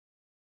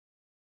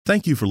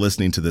Thank you for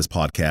listening to this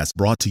podcast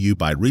brought to you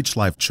by Reach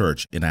Life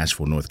Church in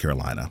Asheville, North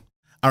Carolina.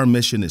 Our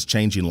mission is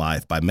changing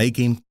life by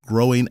making,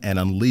 growing, and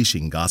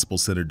unleashing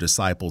gospel-centered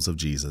disciples of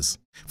Jesus.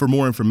 For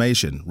more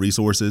information,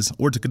 resources,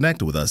 or to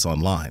connect with us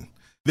online,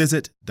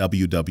 visit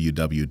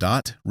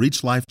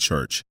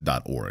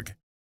www.reachlifechurch.org.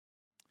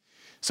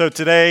 So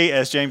today,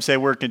 as James said,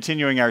 we're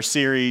continuing our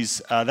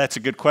series, That's a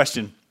Good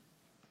Question.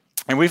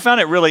 And we found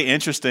it really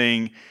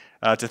interesting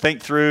to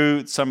think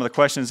through some of the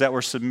questions that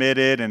were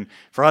submitted, and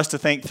for us to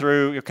think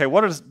through, okay,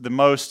 what are the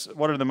most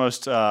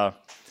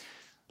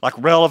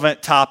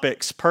relevant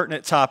topics,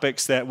 pertinent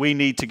topics that we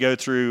need to go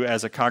through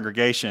as a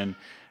congregation.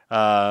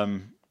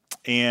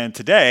 And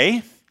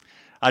today,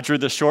 I drew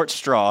the short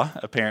straw,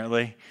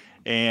 apparently,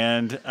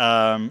 and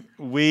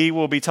we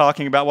will be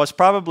talking about what's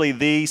probably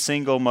the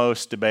single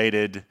most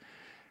debated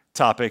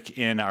topic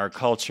in our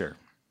culture.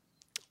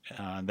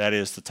 That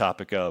is the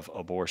topic of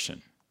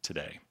abortion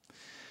today.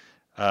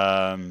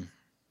 We're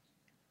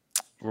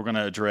going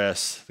to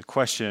address the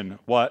question,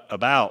 what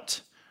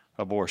about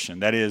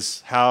abortion? That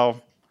is,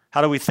 how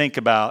do we think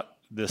about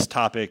this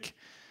topic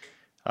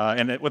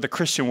and with a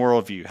Christian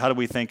worldview? How do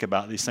we think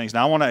about these things?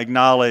 Now, I want to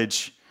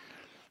acknowledge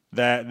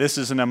that this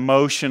is an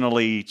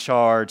emotionally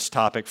charged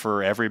topic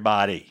for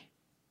everybody.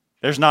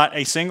 There's not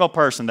a single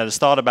person that has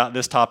thought about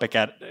this topic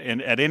at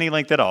any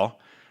length at all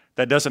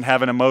that doesn't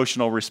have an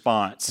emotional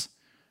response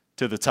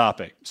to the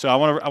topic. So I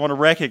want to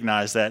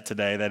recognize that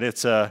today, that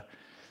it's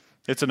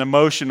an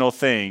emotional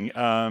thing.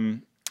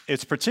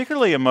 It's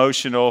particularly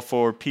emotional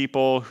for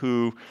people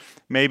who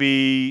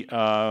maybe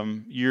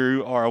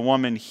you are a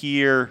woman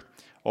here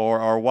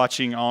or are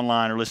watching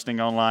online or listening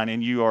online,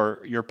 and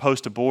you're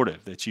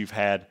post-abortive, that you've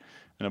had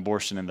an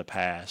abortion in the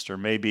past, or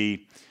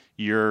maybe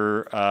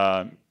you're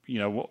a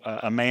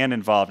man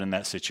involved in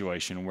that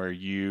situation where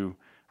you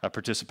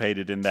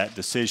participated in that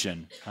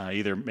decision,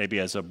 either maybe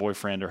as a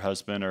boyfriend or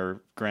husband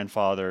or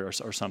grandfather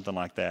or something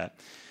like that.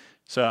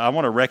 So I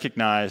want to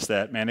recognize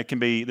that, man,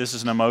 this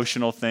is an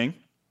emotional thing.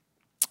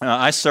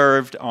 I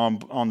served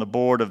on the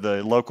board of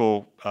the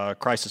local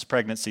crisis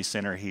pregnancy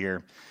center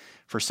here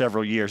for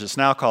several years. It's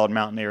now called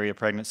Mountain Area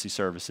Pregnancy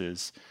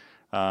Services.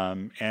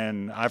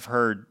 And I've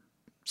heard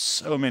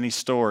so many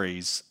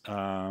stories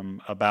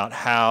about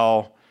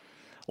how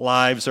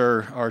lives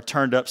are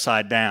turned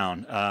upside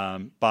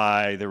down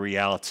by the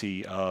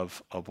reality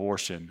of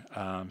abortion.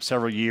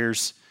 Several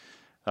years,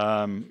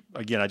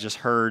 again, I just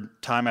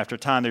heard time after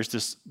time,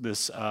 there's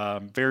this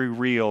very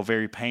real,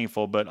 very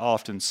painful, but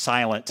often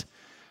silent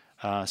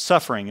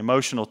suffering,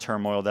 emotional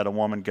turmoil that a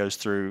woman goes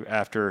through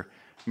after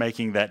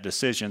making that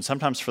decision,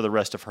 sometimes for the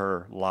rest of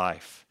her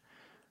life.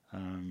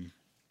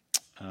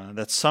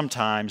 That's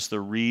sometimes the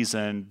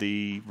reason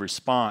the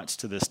response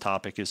to this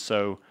topic is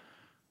so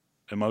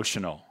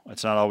emotional.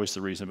 It's not always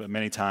the reason, but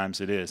many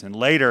times it is. And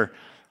later,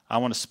 I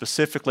want to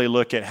specifically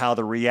look at how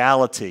the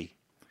reality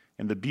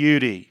and the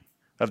beauty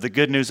of the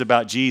good news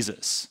about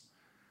Jesus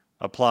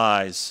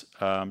applies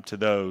to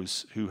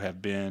those who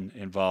have been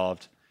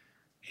involved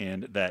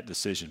in that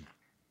decision.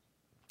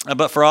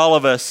 But for all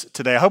of us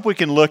today, I hope we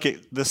can look at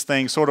this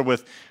thing sort of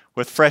with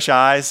fresh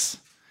eyes.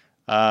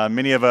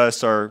 Many of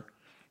us are,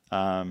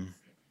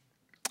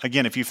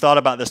 again, if you've thought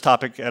about this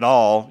topic at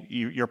all,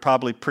 you're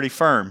probably pretty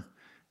firm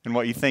in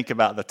what you think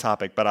about the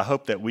topic, but I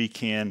hope that we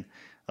can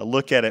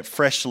look at it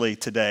freshly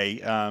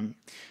today.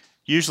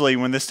 Usually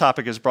when this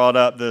topic is brought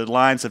up, the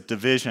lines of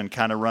division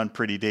kind of run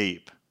pretty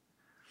deep,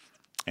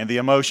 and the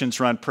emotions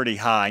run pretty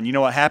high. And you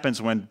know what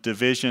happens when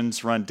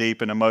divisions run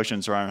deep and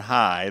emotions run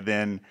high?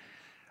 Then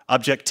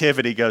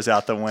objectivity goes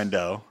out the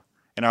window,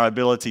 and our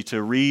ability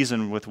to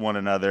reason with one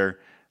another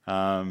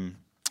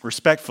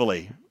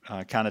respectfully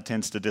kind of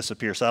tends to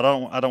disappear.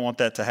 So I don't want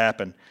that to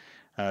happen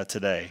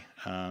today.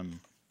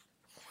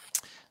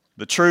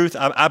 The truth,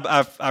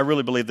 I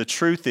really believe the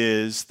truth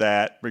is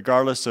that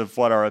regardless of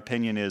what our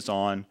opinion is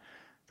on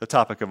the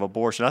topic of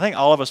abortion, I think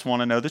all of us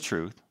want to know the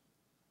truth.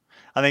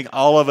 I think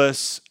all of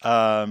us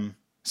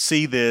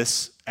see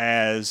this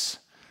as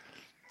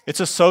it's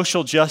a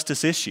social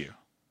justice issue.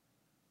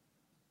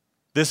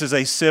 This is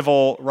a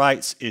civil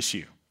rights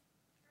issue.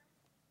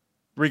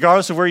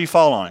 Regardless of where you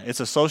fall on it, it's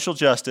a social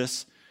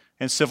justice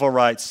and civil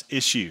rights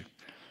issue.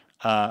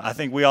 I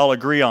think we all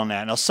agree on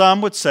that. Now,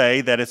 some would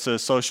say that it's a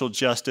social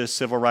justice,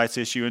 civil rights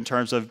issue in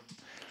terms of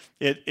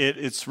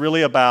it's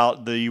really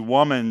about the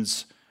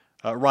woman's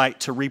right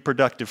to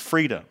reproductive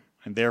freedom,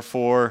 and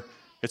therefore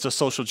it's a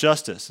social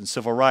justice and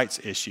civil rights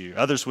issue.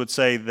 Others would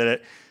say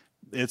that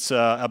it's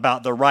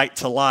about the right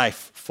to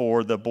life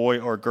for the boy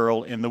or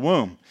girl in the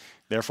womb.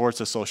 Therefore,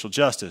 it's a social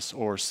justice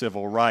or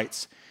civil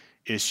rights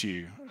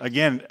issue.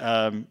 Again,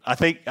 I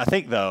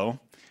think though,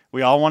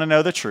 we all want to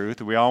know the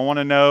truth. We all want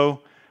to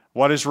know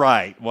what is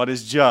right, what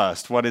is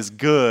just, what is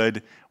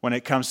good when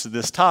it comes to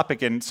this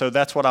topic. And so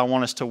that's what I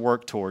want us to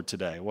work toward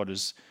today. What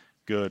is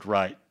good,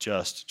 right,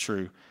 just,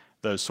 true,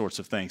 those sorts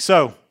of things.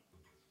 So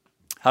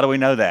how do we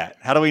know that?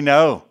 How do we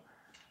know?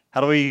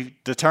 How do we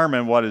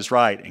determine what is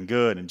right and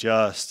good and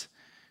just,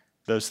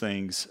 those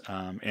things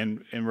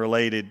in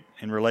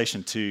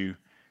relation to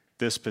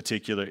this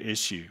particular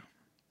issue?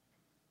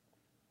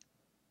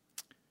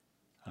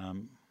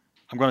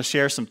 I'm going to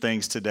share some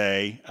things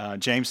today.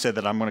 James said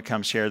that I'm going to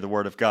come share the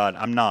Word of God.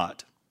 I'm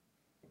not.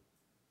 I'm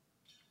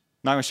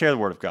not going to share the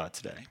Word of God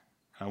today.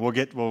 We'll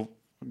get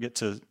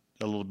to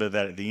a little bit of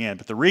that at the end.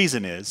 But the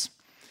reason is,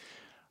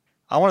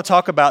 I want to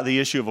talk about the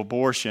issue of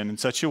abortion in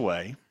such a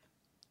way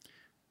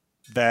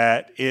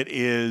that it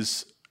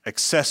is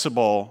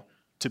accessible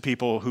to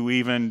people who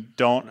even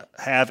don't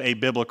have a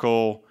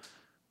biblical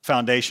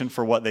foundation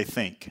for what they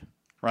think,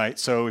 right?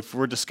 So if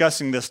we're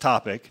discussing this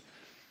topic,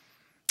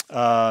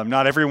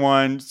 not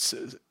everyone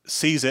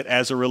sees it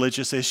as a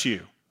religious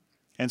issue.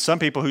 And some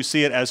people who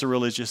see it as a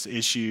religious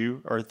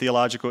issue or a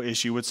theological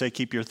issue would say,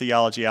 keep your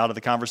theology out of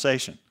the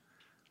conversation,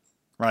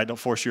 right? Don't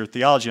force your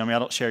theology on me. I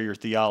don't share your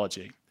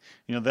theology.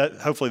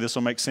 Hopefully this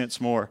will make sense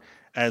more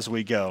as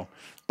we go.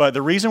 But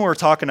the reason we're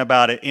talking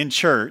about it in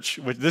church,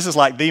 this is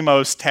like the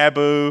most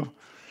taboo.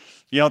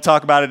 You don't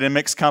talk about it in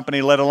mixed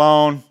company, let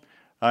alone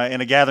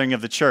in a gathering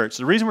of the church.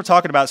 The reason we're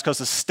talking about it is because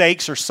the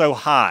stakes are so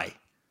high.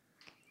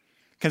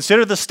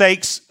 Consider the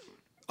stakes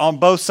on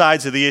both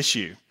sides of the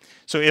issue.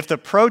 So if the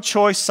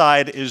pro-choice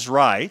side is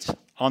right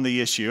on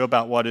the issue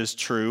about what is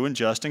true and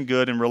just and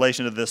good in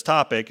relation to this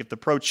topic, if the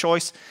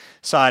pro-choice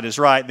side is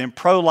right, then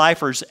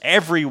pro-lifers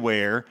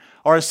everywhere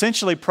are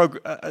essentially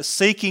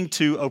seeking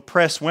to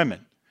oppress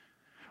women.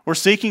 We're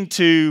seeking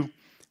to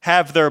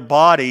have their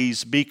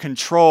bodies be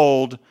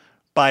controlled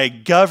by a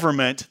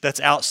government that's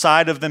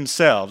outside of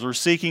themselves. We're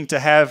seeking to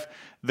have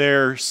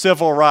their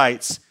civil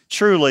rights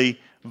truly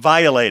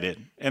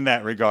violated in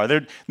that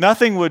regard.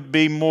 Nothing would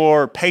be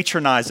more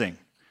patronizing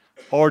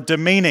or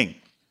demeaning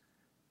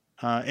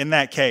in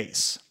that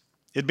case.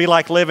 It'd be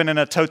like living in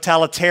a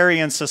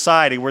totalitarian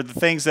society where the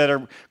things that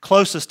are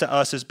closest to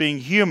us as being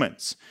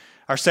humans,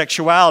 our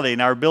sexuality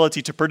and our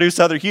ability to produce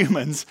other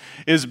humans,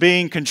 is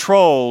being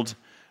controlled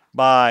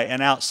by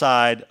an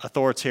outside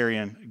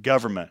authoritarian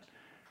government.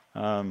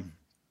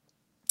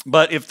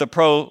 But if the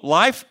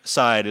pro-life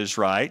side is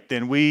right,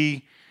 then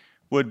we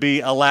would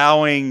be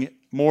allowing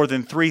more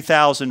than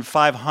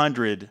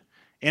 3,500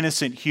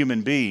 innocent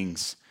human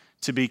beings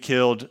to be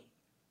killed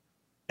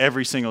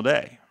every single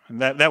day.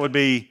 And that would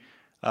be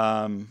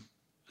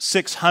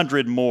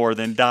 600 more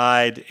than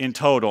died in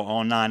total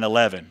on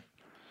 9/11.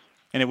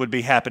 And it would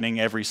be happening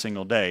every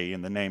single day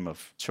in the name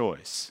of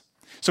choice.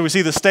 So we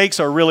see the stakes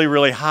are really,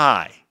 really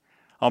high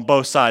on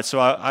both sides.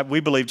 So we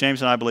believe,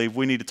 James and I believe,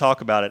 we need to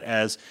talk about it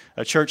as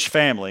a church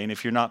family. And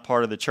if you're not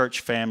part of the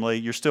church family,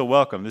 you're still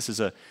welcome. This is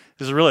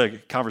really a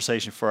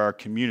conversation for our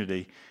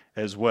community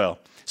as well.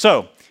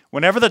 So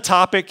whenever the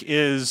topic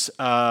is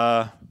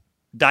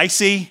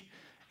dicey,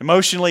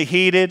 emotionally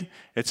heated,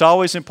 it's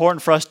always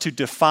important for us to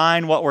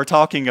define what we're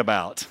talking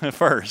about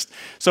first,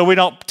 so we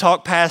don't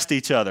talk past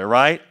each other,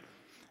 right?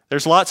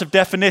 There's lots of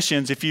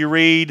definitions. If you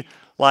read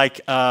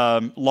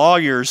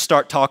lawyers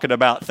start talking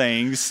about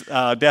things,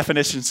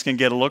 definitions can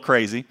get a little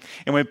crazy.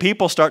 And when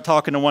people start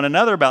talking to one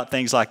another about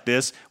things like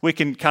this, we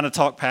can kind of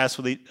talk past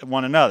with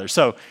one another.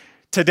 So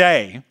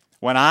today,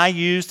 when I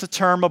use the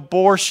term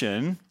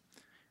abortion,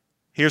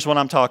 here's what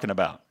I'm talking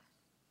about.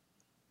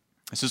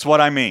 This is what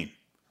I mean.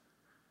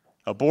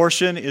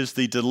 Abortion is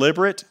the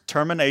deliberate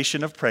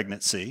termination of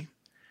pregnancy,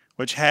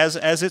 which has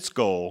as its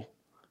goal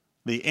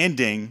the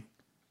ending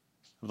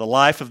of the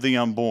life of the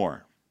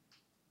unborn.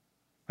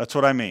 That's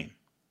what I mean.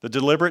 The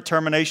deliberate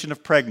termination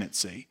of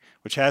pregnancy,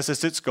 which has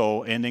as its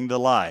goal ending the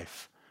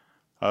life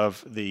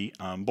of the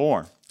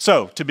unborn.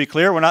 So, to be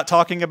clear, we're not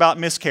talking about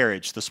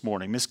miscarriage this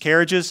morning.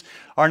 Miscarriages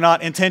are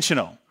not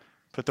intentional.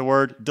 Put the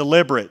word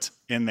deliberate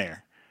in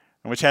there,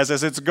 which has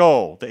as its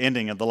goal the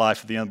ending of the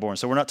life of the unborn.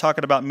 So we're not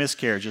talking about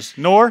miscarriages,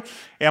 nor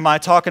am I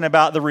talking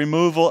about the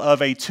removal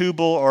of a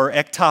tubal or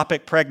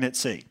ectopic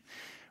pregnancy,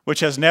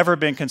 which has never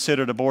been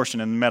considered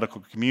abortion in the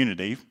medical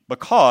community,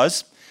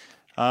 because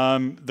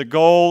the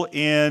goal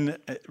in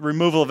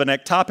removal of an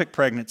ectopic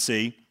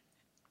pregnancy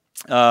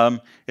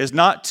is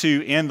not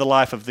to end the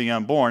life of the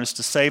unborn. It's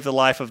to save the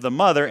life of the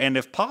mother, and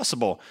if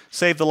possible,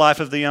 save the life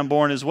of the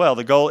unborn as well.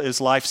 The goal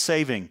is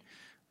life-saving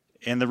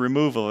in the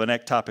removal of an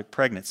ectopic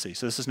pregnancy.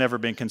 So this has never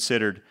been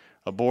considered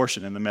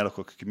abortion in the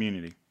medical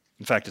community.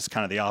 In fact, it's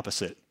kind of the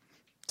opposite.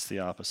 It's the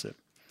opposite.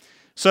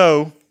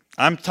 So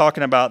I'm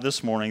talking about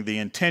this morning the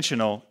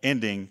intentional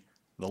ending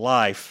the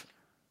life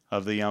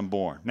of the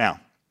unborn. Now,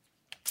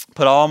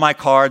 put all my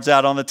cards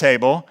out on the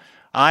table.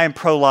 I am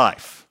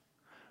pro-life.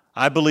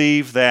 I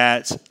believe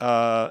that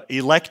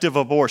elective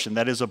abortion,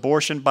 that is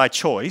abortion by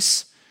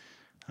choice,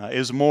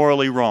 is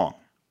morally wrong.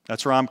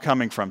 That's where I'm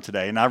coming from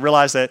today. And I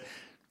realize that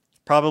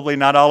probably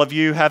not all of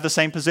you have the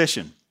same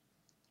position.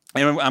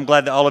 And I'm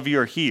glad that all of you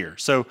are here.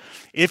 So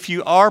if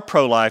you are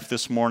pro-life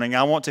this morning,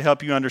 I want to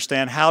help you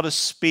understand how to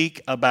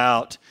speak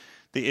about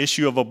the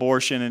issue of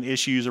abortion and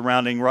issues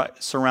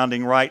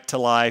surrounding right to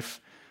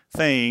life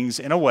things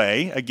in a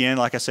way, again,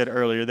 like I said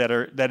earlier,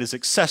 that is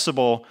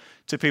accessible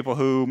to people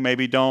who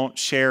maybe don't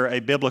share a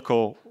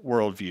biblical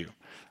worldview.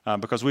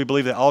 Because we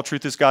believe that all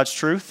truth is God's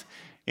truth,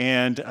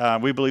 and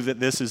we believe that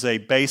this is a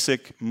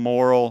basic,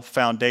 moral,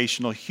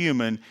 foundational,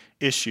 human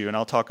issue, and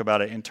I'll talk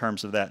about it in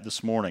terms of that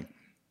this morning.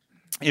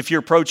 if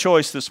you're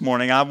pro-choice this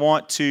morning, I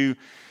want to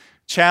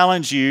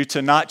challenge you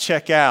to not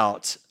check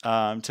out,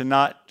 to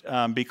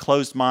not be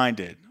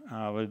closed-minded.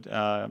 I would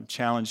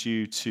challenge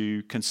you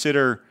to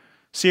consider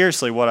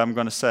seriously what I'm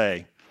going to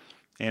say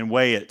and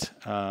weigh it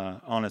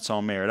on its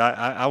own merit.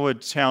 I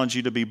would challenge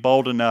you to be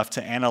bold enough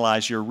to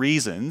analyze your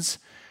reasons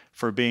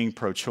for being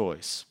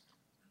pro-choice.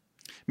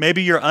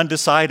 Maybe you're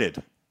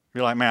undecided.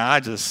 You're like, man, I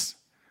just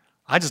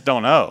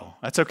don't know.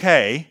 That's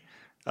okay.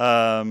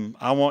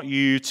 I want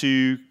you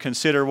to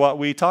consider what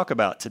we talk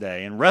about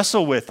today and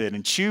wrestle with it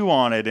and chew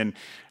on it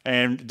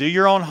and do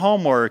your own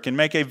homework and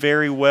make a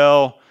very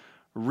well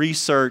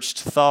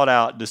researched, thought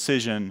out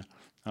decision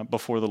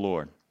before the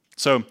Lord.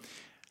 So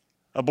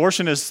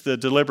abortion is the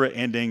deliberate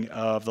ending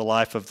of the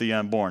life of the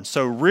unborn.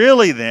 So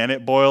really then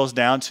it boils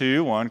down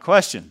to one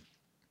question.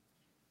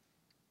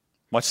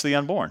 What's the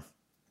unborn?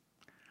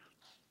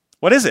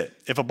 What is it?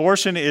 If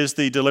abortion is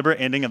the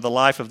deliberate ending of the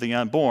life of the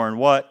unborn,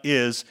 what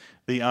is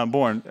the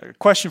unborn? A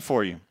question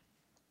for you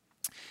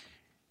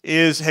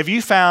is, have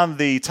you found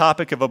the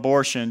topic of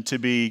abortion to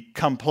be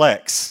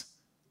complex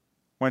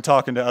when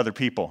talking to other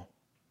people?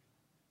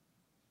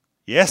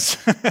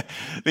 Yes.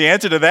 The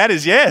answer to that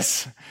is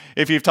yes.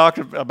 If you've talked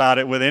about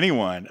it with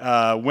anyone,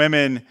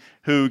 women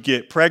who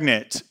get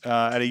pregnant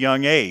at a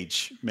young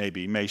age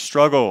maybe may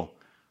struggle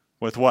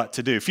with what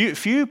to do.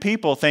 Few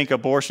people think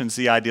abortion's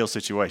the ideal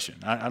situation.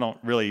 I don't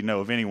really know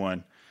of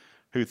anyone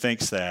who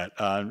thinks that.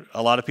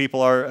 A lot of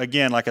people are,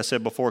 again, like I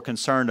said before,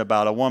 concerned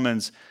about a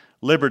woman's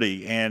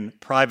liberty and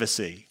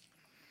privacy.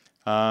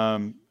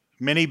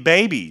 Many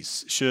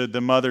babies, should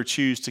the mother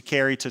choose to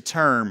carry to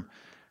term,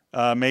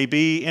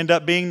 maybe end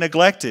up being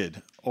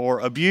neglected or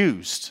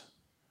abused,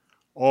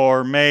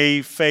 or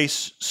may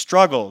face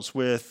struggles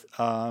with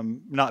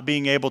not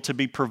being able to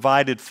be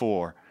provided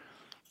for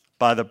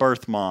by the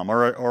birth mom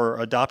or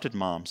adopted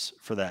moms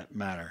for that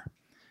matter.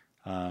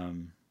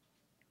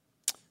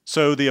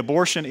 So the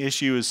abortion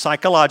issue is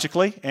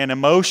psychologically and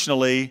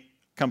emotionally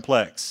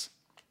complex.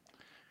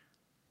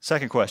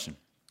 Second question,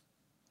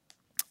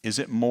 is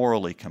it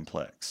morally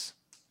complex?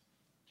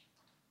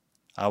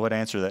 I would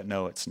answer that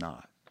no, it's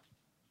not.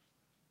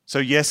 So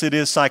yes, it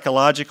is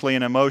psychologically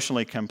and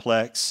emotionally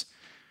complex,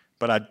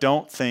 but I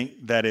don't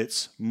think that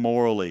it's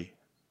morally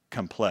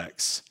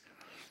complex.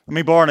 Let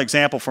me borrow an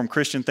example from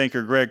Christian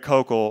thinker Greg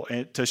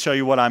Koukl to show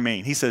you what I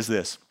mean. He says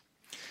this: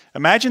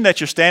 imagine that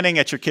you're standing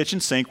at your kitchen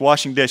sink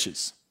washing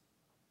dishes,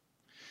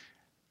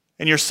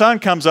 and your son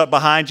comes up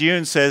behind you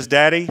and says,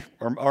 Daddy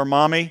or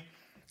Mommy,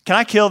 can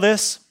I kill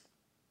this?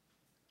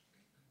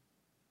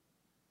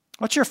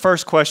 What's your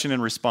first question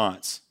in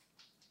response?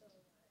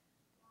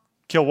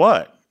 Kill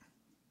what?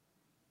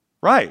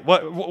 Right.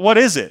 What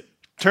is it?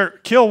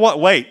 Kill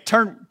what? Wait.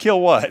 Kill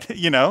what?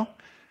 You know?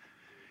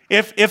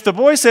 If the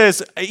boy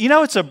says,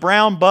 it's a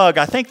brown bug,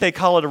 I think they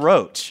call it a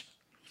roach.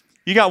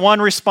 You got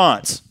one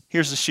response.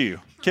 Here's the shoe.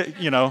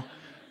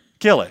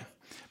 Kill it.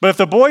 But if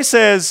the boy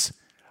says,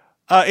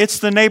 it's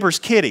the neighbor's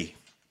kitty,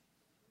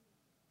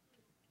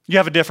 you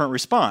have a different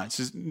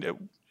response.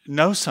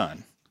 No,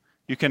 son,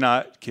 you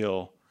cannot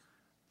kill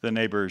the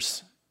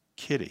neighbor's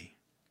kitty.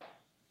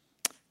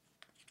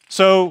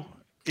 So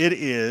it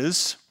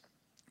is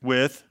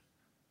with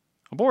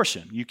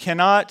abortion. You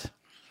cannot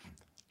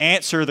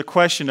answer the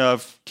question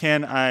of,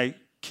 can I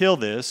kill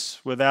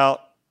this,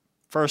 without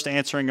first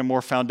answering a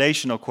more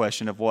foundational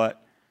question of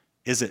what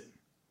is it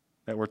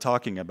that we're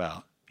talking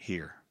about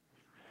here.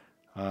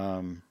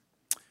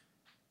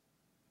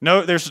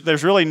 No,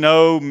 there's really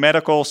no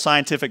medical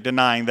scientific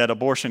denying that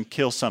abortion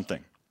kills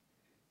something.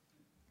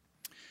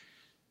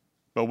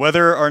 But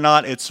whether or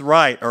not it's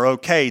right or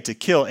okay to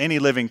kill any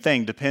living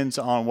thing depends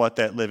on what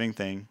that living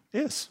thing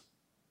is.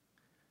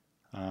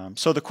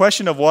 So the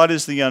question of what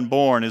is the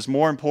unborn is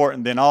more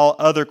important than all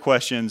other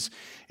questions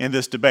in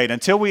this debate.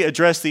 Until we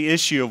address the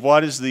issue of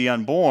what is the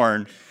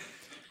unborn,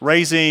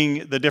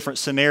 raising the different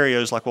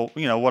scenarios like,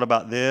 what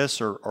about this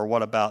or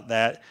what about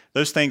that,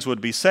 those things would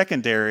be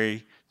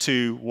secondary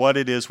to what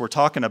it is we're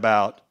talking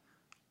about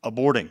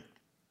aborting.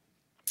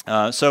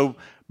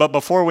 But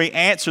before we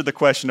answer the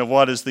question of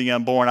what is the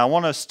unborn, I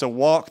want us to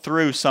walk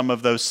through some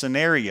of those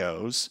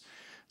scenarios,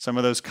 some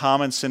of those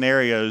common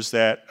scenarios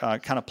that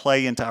kind of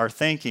play into our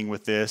thinking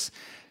with this,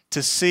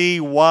 to see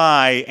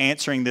why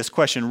answering this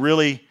question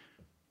really,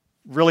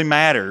 really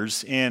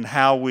matters in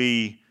how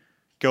we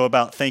go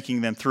about thinking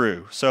them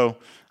through. So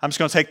I'm just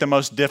going to take the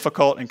most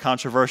difficult and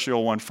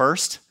controversial one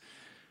first.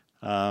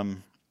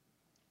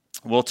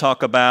 We'll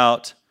talk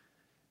about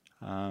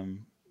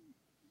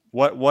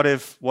what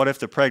if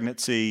the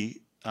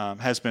pregnancy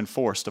has been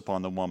forced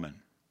upon the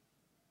woman.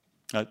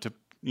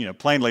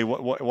 Plainly,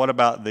 what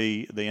about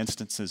the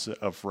instances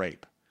of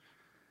rape?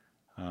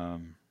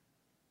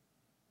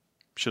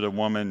 Should a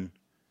woman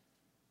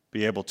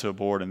be able to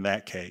abort in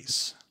that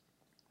case?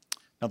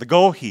 Now, the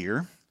goal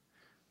here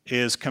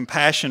is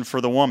compassion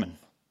for the woman.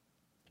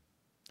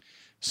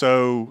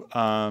 So,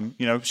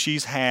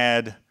 she's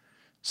had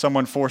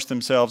someone force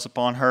themselves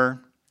upon her.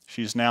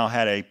 She's now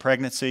had a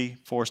pregnancy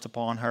forced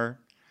upon her.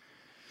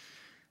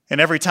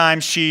 And every time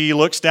she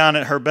looks down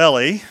at her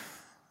belly,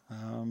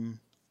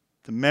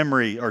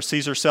 memory, or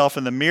sees herself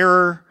in the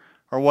mirror,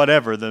 or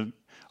whatever.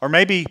 Or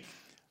maybe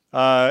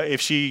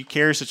if she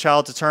carries a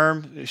child to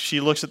term, if she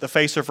looks at the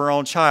face of her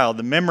own child,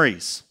 the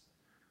memories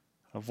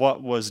of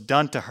what was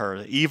done to her,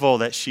 the evil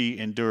that she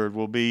endured,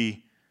 will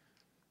be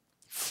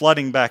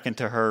flooding back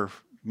into her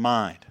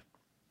mind.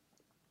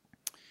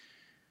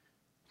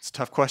 It's a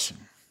tough question.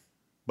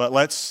 But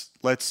let's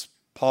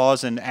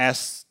pause and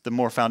ask the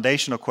more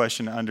foundational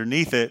question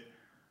underneath it.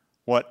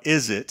 What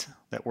is it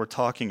that we're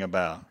talking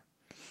about?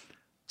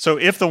 So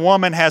if the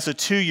woman has a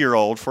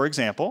 2-year-old, for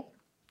example,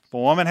 if a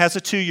woman has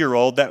a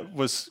 2-year-old that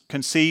was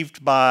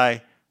conceived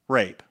by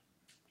rape,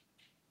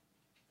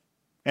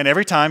 and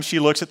every time she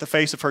looks at the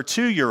face of her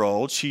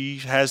 2-year-old, she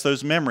has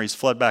those memories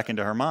flood back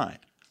into her mind.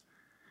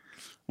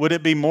 Would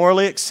it be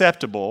morally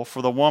acceptable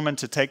for the woman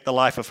to take the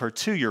life of her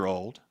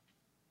 2-year-old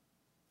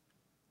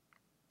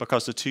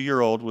because the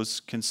 2-year-old was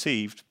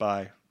conceived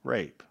by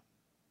rape?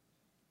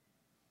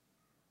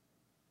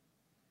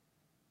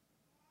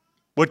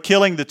 Would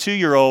killing the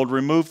 2-year-old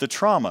remove the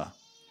trauma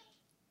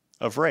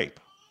of rape?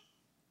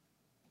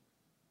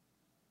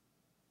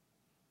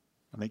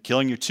 I think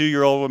killing your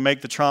 2-year-old would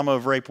make the trauma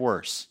of rape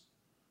worse.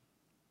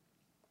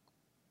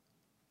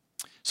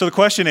 So the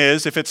question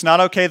is, if it's not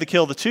okay to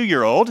kill the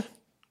 2-year-old,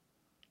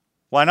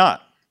 why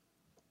not?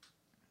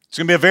 It's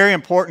going to be a very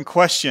important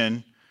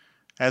question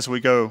as we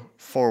go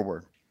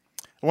forward.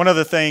 One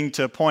other thing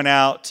to point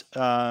out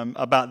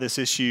about this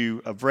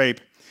issue of rape,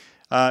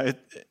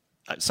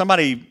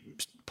 somebody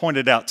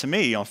pointed out to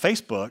me on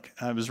Facebook,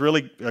 it was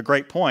really a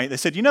great point. They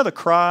said, the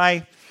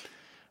cry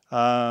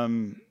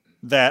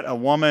that a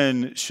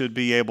woman should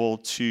be able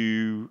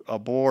to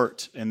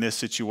abort in this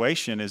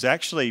situation is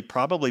actually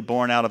probably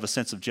born out of a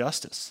sense of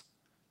justice.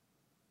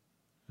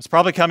 It's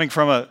probably coming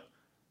from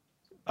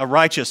a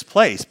righteous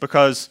place,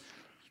 because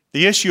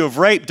the issue of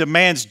rape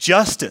demands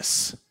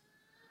justice.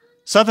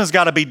 Something's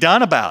got to be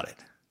done about it.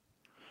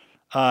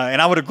 And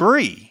I would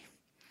agree.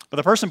 But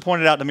the person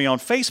pointed out to me on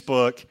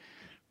Facebook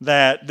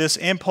that this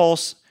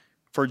impulse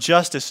for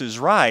justice is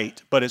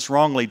right, but it's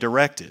wrongly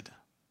directed.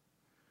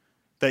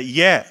 That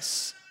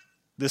yes,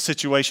 this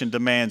situation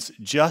demands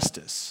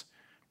justice,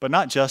 but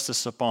not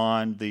justice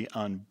upon the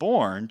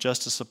unborn,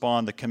 justice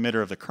upon the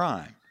committer of the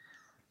crime,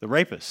 the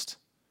rapist.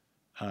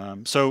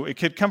 So it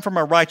could come from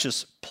a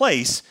righteous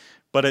place,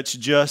 but it's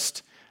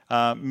just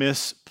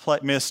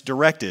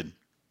misdirected.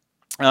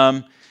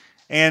 And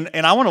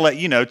I want to let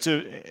you know,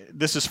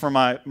 this is from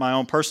my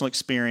own personal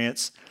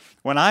experience.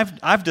 When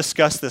I've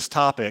discussed this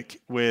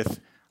topic with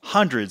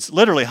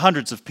literally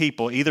hundreds of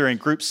people, either in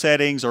group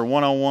settings or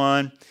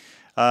one-on-one,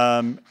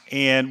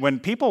 and when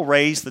people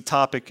raise the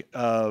topic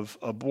of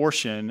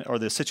abortion or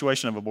the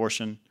situation of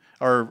abortion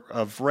or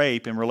of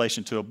rape in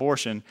relation to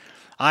abortion,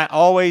 I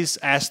always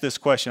ask this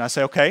question. I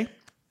say, okay,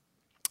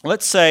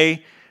 let's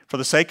say, for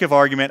the sake of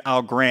argument,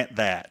 I'll grant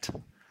that.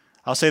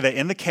 I'll say that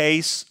in the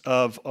case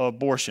of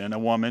abortion, a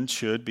woman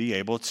should be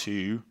able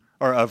to,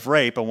 or of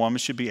rape, a woman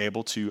should be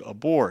able to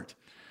abort.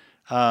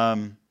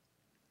 What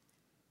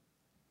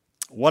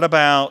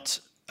about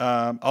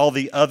all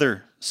the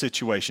other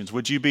situations?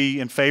 Would you be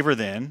in favor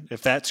then,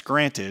 if that's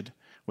granted,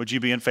 would you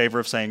be in favor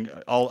of saying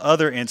all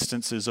other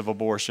instances of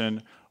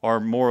abortion are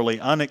morally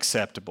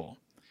unacceptable?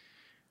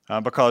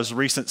 Because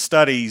recent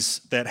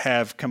studies that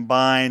have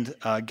combined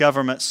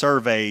government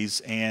surveys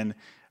and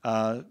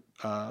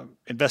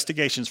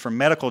investigations from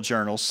medical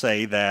journals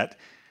say that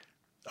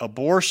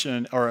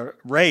abortion or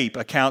rape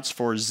accounts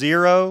for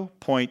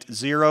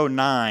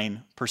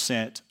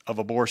 0.09% of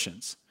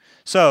abortions.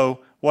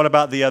 So what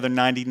about the other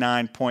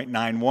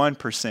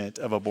 99.91%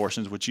 of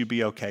abortions? Would you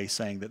be okay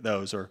saying that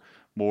those are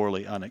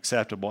morally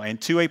unacceptable? And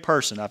to a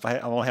person, I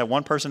only have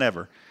one person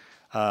ever,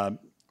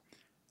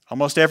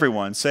 almost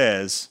everyone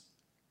says,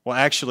 well,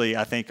 actually,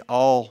 I think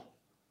all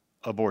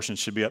abortions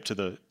should be up to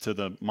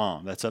the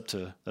mom. That's up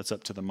to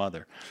the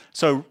mother.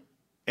 So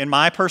in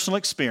my personal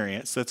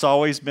experience, that's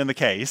always been the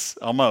case,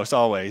 almost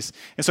always.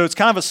 And so it's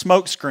kind of a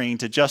smokescreen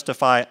to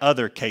justify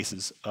other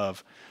cases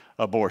of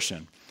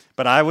abortion.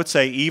 But I would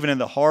say even in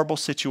the horrible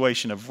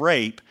situation of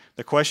rape,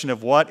 the question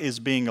of what is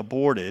being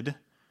aborted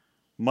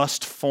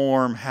must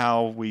form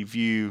how we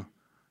view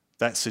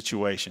that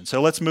situation.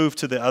 So let's move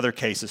to the other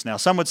cases now.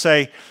 Some would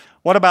say,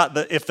 what about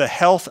if the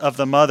health of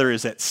the mother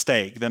is at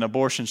stake, then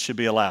abortion should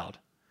be allowed?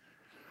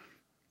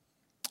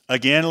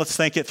 Again, let's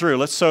think it through.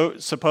 Let's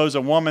suppose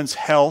a woman's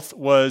health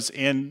was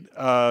in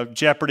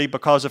jeopardy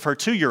because of her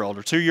 2-year-old.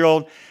 Her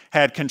 2-year-old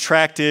had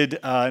contracted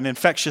an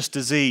infectious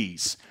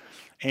disease,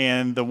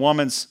 and the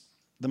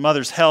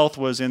mother's health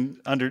was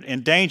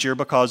in danger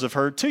because of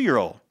her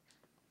 2-year-old.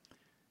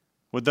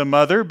 Would the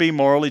mother be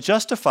morally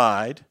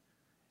justified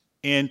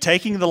in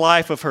taking the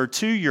life of her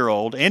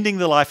 2-year-old, ending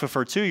the life of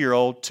her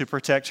 2-year-old to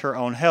protect her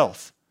own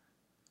health?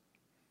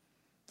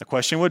 The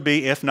question would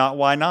be, if not,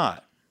 why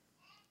not?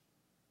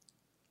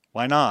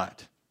 Why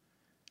not?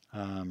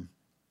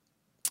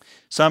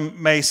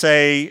 Some may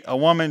say a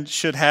woman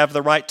should have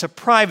the right to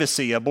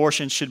privacy.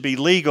 Abortion should be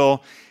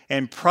legal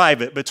and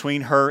private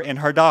between her and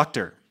her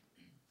doctor.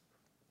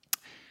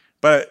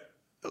 But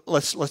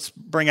let's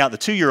bring out the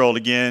 2-year-old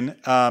again.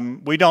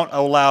 We don't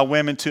allow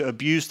women to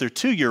abuse their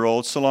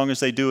 2-year-olds so long as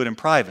they do it in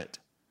private.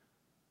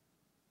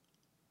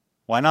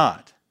 Why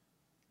not?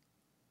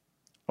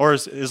 Or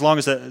as long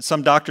as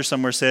some doctor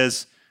somewhere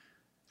says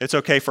it's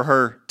okay for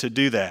her to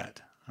do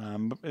that.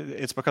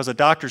 It's because a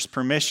doctor's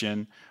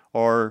permission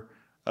or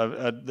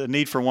the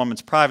need for a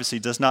woman's privacy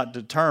does not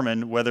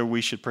determine whether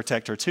we should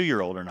protect our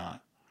 2-year-old or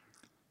not.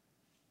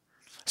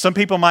 Some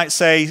people might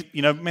say,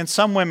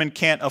 some women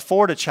can't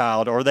afford a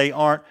child or they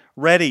aren't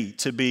ready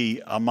to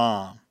be a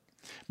mom.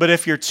 But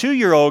if your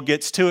 2-year-old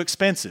gets too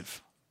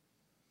expensive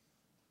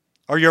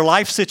or your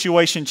life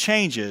situation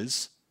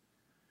changes,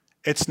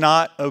 it's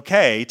not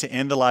okay to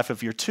end the life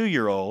of your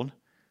 2-year-old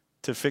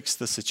to fix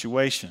the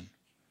situation.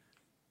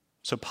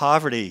 So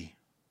poverty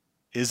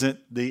isn't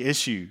the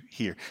issue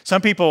here.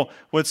 Some people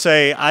would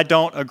say, I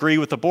don't agree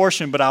with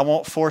abortion, but I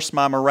won't force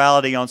my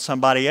morality on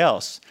somebody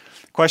else.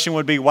 The question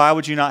would be, why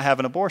would you not have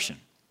an abortion?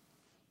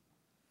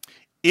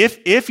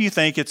 If you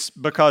think it's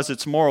because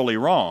it's morally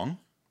wrong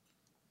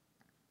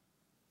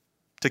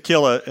to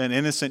kill an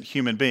innocent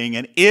human being,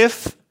 and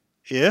if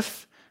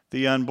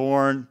the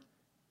unborn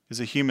is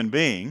a human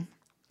being,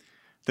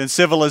 then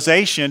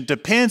civilization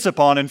depends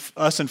upon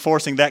us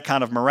enforcing that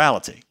kind of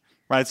morality.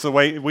 Right? It's the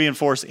way we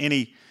enforce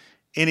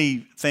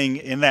anything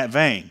in that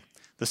vein,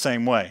 the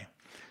same way.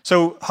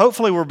 So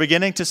hopefully we're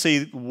beginning to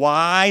see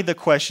why the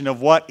question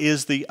of what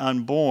is the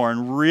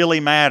unborn really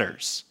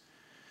matters.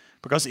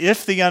 Because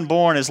if the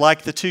unborn is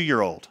like the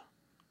 2-year-old,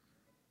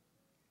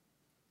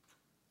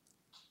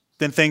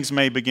 then things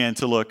may begin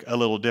to look a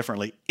little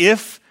differently.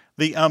 If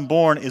the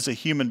unborn is a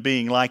human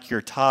being like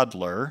your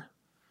toddler,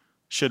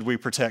 should we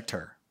protect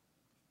her?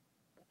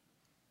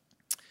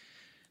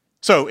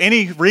 So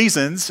any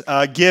reasons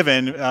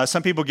given,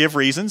 some people give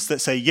reasons that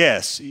say,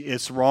 yes,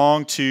 it's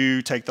wrong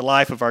to take the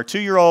life of our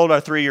 2-year-old,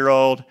 our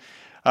 3-year-old,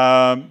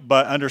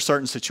 but under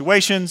certain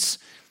situations,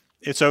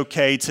 it's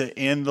okay to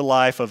end the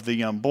life of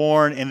the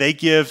unborn. And they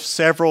give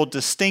several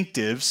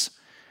distinctives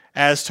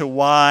as to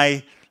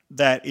why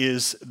that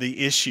is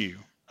the issue.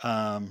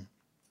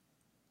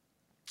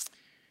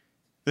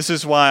 This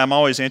is why I'm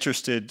always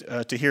interested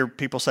to hear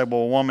people say,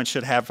 well, a woman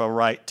should have a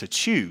right to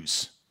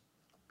choose.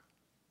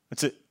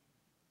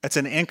 That's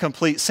an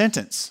incomplete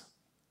sentence.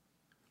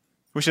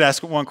 We should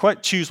ask one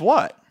question, choose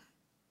what?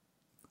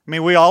 I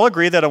mean, we all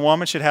agree that a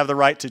woman should have the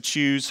right to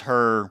choose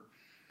her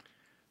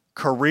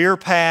career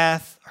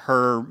path,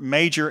 her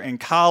major in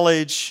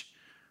college,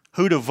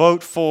 who to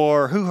vote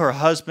for, who her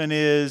husband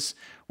is.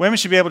 Women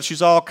should be able to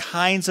choose all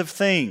kinds of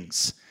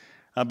things.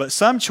 But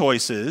some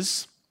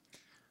choices,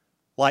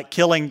 like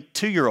killing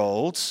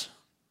 2-year-olds,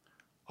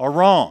 are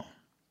wrong.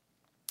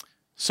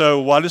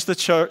 So what is the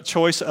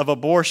choice of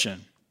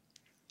abortion?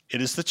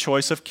 It is the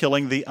choice of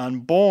killing the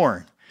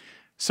unborn.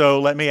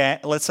 So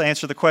let's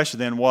answer the question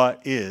then,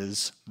 what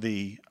is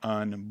the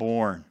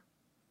unborn?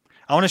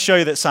 I want to show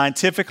you that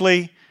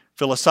scientifically,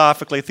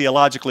 philosophically,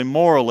 theologically,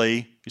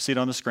 morally, you see it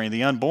on the screen,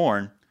 the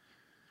unborn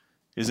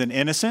is an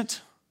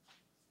innocent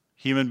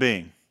human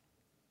being,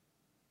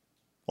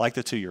 like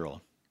the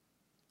 2-year-old,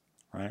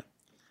 right?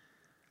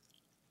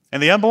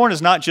 And the unborn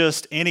is not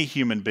just any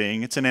human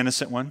being, it's an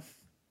innocent one.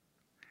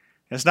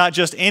 It's not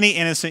just any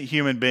innocent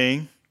human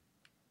being,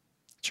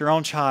 it's your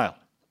own child.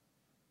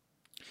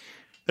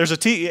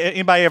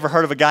 Anybody ever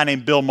heard of a guy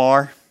named Bill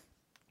Maher?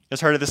 You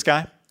guys heard of this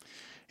guy?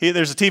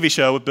 There's a TV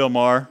show with Bill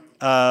Maher.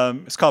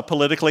 It's called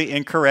Politically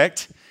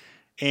Incorrect.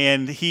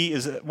 And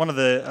one of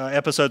the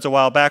episodes a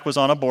while back was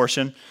on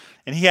abortion.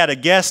 And he had a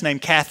guest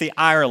named Kathy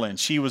Ireland.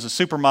 She was a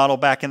supermodel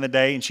back in the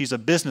day, and she's a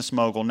business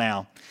mogul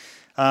now.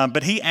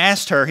 But he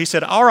asked her, he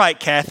said, all right,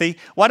 Kathy,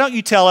 why don't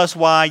you tell us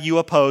why you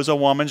oppose a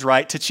woman's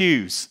right to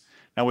choose?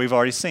 Now, we've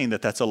already seen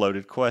that that's a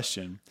loaded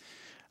question.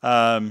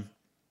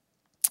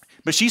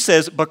 But she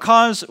says,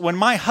 because when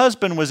my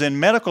husband was in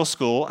medical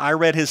school, I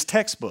read his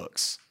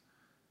textbooks.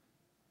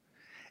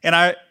 And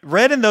I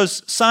read in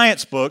those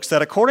science books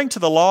that according to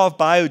the law of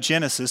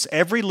biogenesis,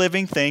 every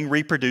living thing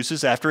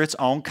reproduces after its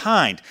own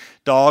kind.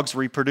 Dogs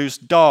reproduce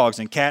dogs,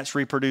 and cats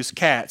reproduce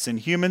cats, and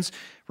humans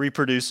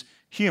reproduce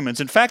humans.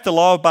 In fact, the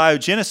law of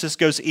biogenesis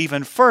goes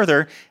even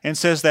further and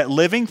says that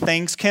living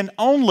things can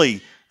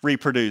only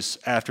reproduce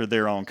after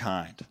their own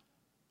kind.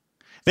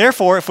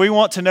 Therefore, if we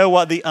want to know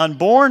what the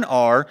unborn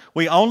are,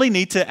 we only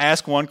need to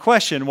ask one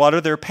question: what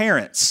are their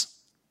parents?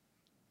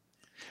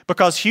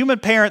 Because human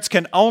parents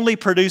can only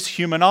produce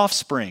human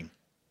offspring.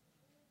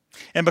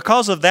 And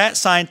because of that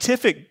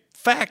scientific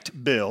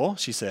fact, Bill,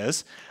 she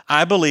says,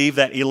 I believe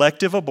that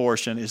elective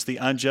abortion is the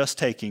unjust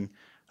taking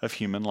of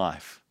human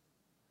life.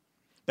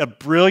 A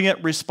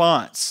brilliant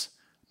response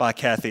by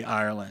Kathy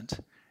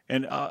Ireland.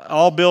 And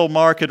all Bill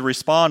Maher could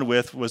respond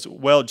with was,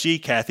 well, gee,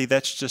 Kathy,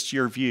 that's just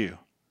your view.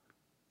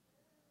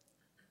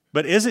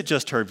 But is it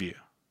just her view?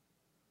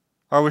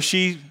 Or was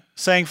she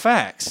saying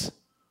facts?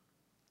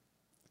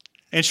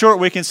 In short,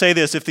 we can say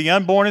this: if the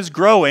unborn is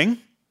growing,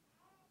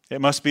 it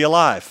must be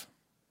alive.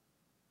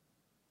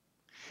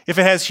 If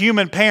it has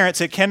human parents,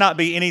 it cannot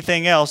be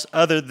anything else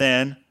other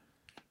than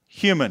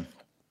human.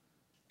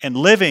 And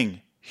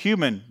living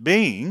human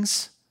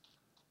beings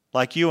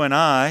like you and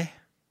I,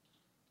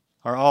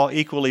 are all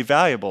equally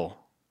valuable,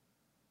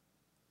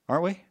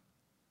 aren't we?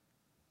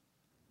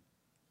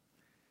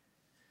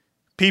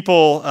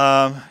 People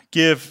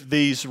give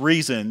these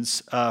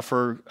reasons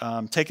for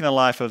taking the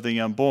life of the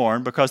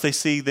unborn because they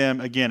see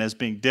them, again, as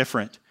being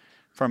different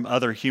from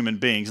other human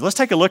beings. Let's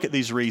take a look at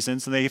these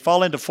reasons, and they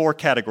fall into 4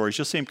 categories.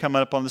 You'll see them come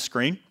up on the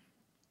screen.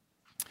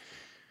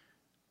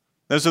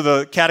 Those are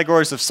the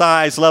categories of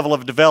size, level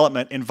of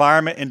development,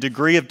 environment, and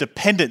degree of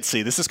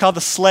dependency. This is called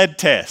the SLED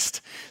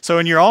test. So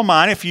in your own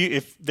mind,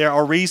 if there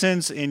are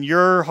reasons in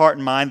your heart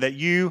and mind that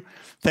you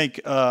think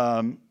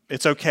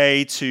it's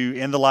okay to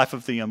end the life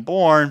of the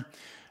unborn,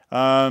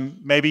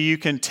 maybe you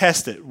can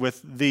test it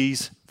with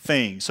these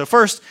things. So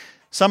first,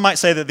 some might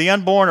say that the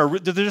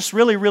unborn they're just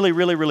really, really,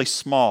 really, really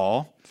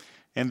small,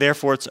 and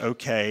therefore it's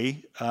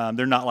okay.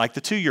 They're not like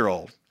the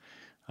 2-year-old.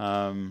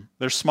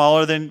 They're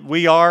smaller than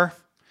we are.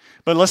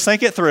 But let's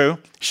think it through.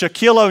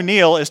 Shaquille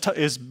O'Neal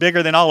is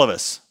bigger than all of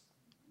us.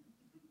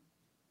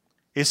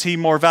 Is he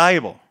more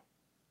valuable?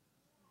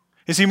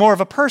 Is he more of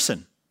a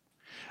person?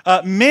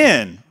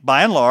 Men,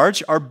 by and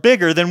large, are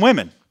bigger than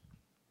women.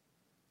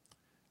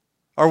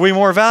 Are we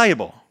more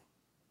valuable?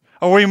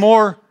 Are we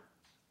more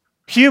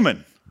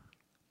human?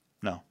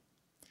 No.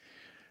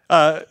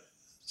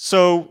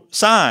 So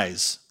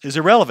size is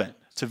irrelevant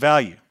to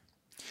value.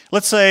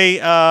 Let's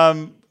say,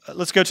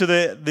 let's go to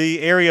the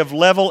area of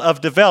level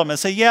of development.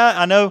 Say, yeah,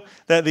 I know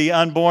that the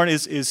unborn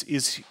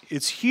is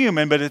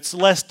human, but it's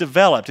less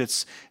developed.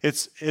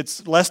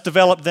 It's less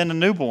developed than a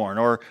newborn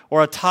or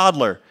a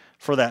toddler,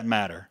 for that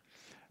matter.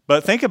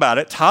 But think about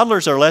it: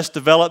 toddlers are less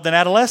developed than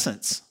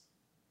adolescents.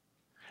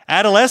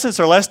 Adolescents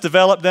are less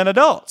developed than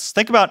adults.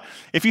 Think about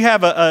if you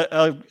have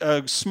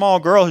a small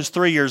girl who's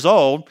 3 years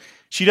old.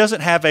 She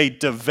doesn't have a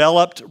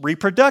developed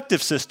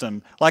reproductive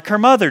system like her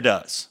mother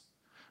does.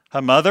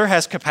 Her mother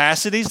has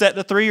capacities that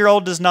the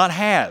 3-year-old does not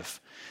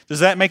have. Does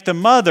that make the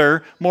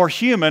mother more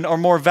human or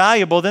more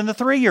valuable than the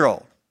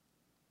 3-year-old?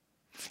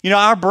 You know,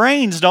 our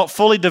brains don't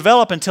fully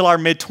develop until our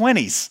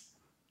mid-20s.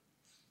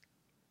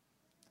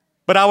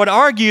 But I would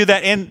argue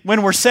that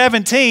when we're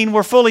 17,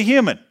 we're fully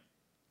human.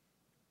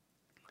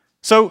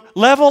 So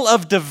level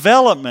of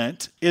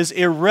development is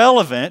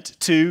irrelevant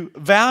to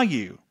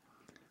value.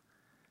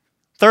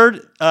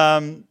 Third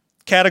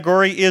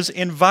category is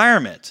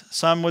environment.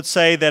 Some would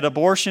say that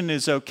abortion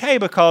is okay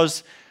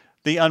because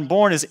the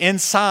unborn is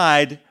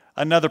inside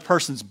another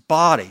person's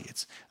body.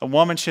 A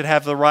woman should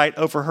have the right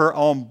over her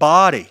own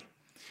body.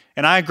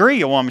 And I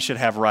agree a woman should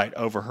have right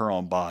over her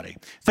own body.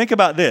 Think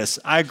about this.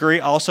 I agree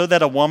also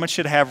that a woman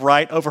should have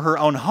right over her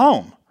own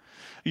home.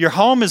 Your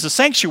home is a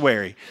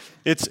sanctuary.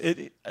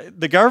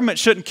 The government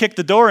shouldn't kick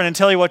the door in and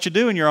tell you what you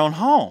do in your own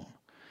home.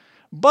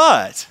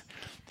 But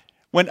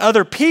when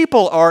other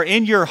people are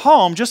in your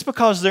home, just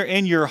because they're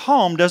in your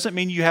home doesn't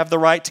mean you have the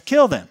right to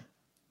kill them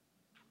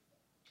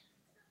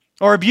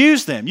or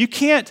abuse them. You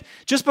can't,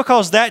 just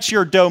because that's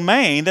your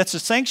domain, that's a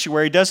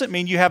sanctuary, doesn't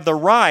mean you have the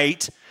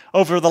right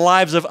over the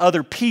lives of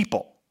other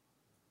people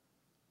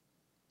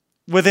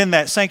within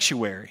that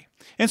sanctuary.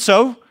 And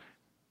so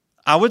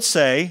I would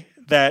say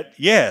that,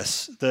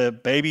 yes, the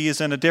baby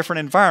is in a different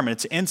environment.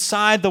 It's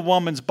inside the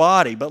woman's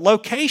body, but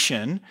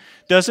location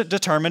doesn't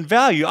determine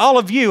value. All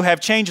of you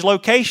have changed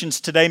locations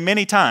today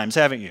many times,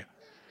 haven't you?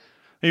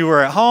 You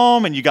were at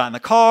home and you got in the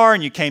car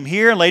and you came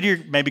here, and later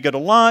you maybe go to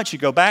lunch, you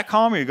go back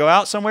home, or you go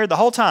out somewhere. The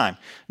whole time,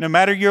 no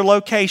matter your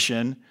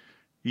location,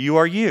 you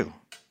are you.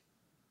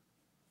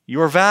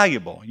 You are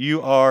valuable.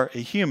 You are a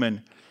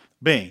human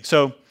being.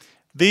 So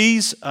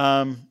these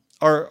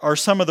are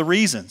some of the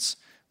reasons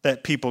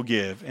that people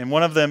give, and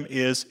one of them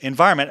is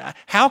environment.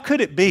 How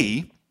could it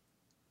be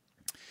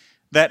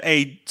that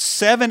a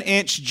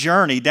 7-inch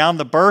journey down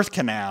the birth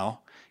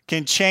canal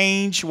can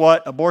change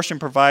what abortion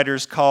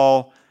providers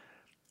call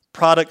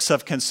products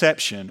of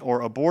conception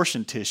or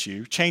abortion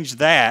tissue, change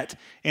that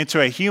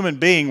into a human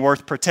being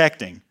worth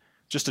protecting,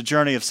 just a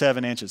journey of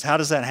 7 inches? How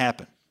does that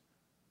happen?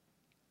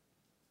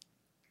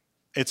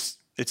 It's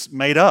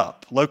made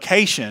up.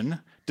 Location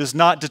does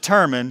not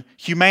determine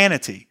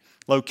humanity.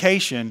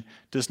 Location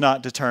does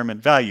not determine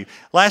value.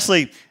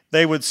 Lastly,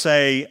 they would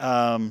say,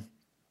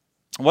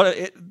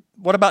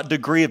 what about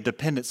degree of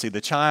dependency?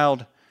 The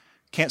child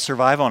can't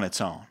survive on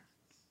its own,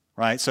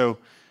 right? So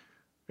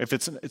if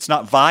it's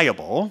not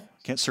viable,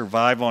 can't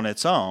survive on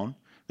its own,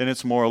 then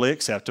it's morally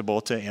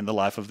acceptable to end the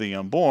life of the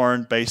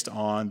unborn based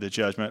on the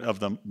judgment of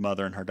the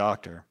mother and her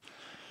doctor.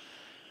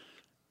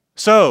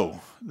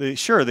 So,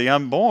 the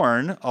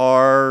unborn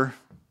are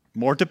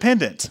more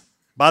dependent.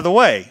 By the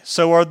way,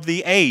 so are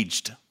the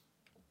aged.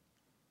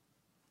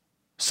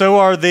 So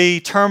are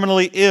the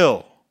terminally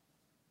ill.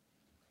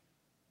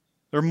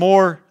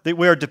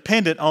 We are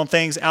dependent on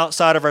things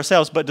outside of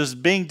ourselves, but does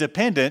being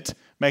dependent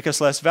make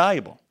us less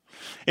valuable?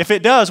 If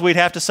it does, we'd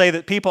have to say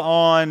that people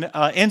on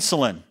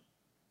insulin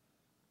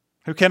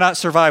who cannot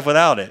survive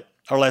without it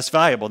are less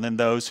valuable than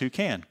those who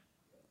can.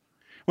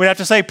 We'd have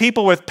to say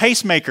people with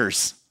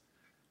pacemakers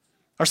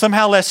are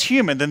somehow less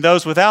human than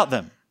those without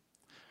them.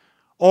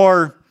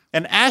 Or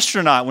An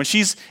astronaut, when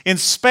she's in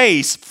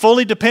space,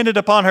 fully dependent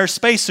upon her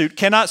spacesuit,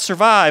 cannot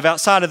survive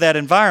outside of that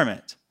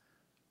environment.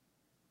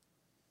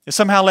 It's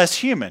somehow less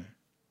human.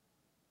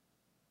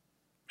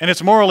 And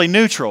it's morally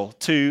neutral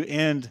to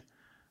end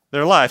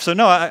their life. So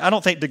no, I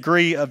don't think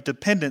degree of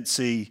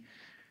dependency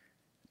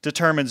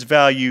determines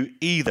value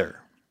either.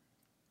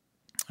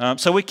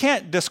 So we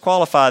can't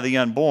disqualify the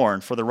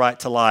unborn for the right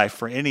to life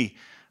for any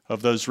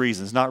of those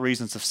reasons, not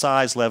reasons of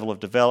size, level of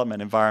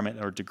development,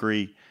 environment, or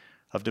degree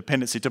of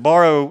dependency. To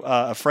borrow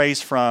a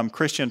phrase from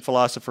Christian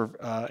philosopher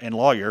and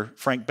lawyer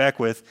Frank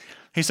Beckwith,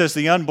 he says,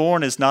 the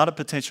unborn is not a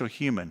potential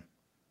human,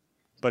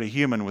 but a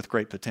human with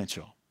great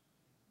potential.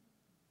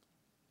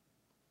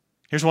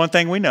 Here's one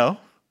thing we know.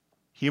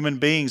 Human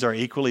beings are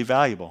equally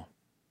valuable,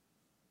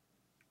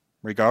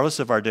 regardless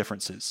of our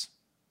differences.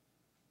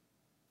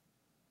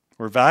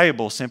 We're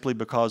valuable simply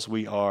because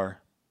we are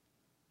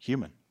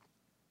human.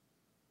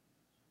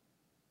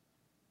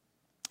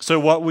 So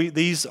what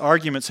these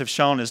arguments have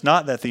shown is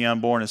not that the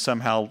unborn is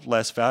somehow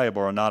less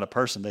valuable or not a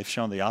person. They've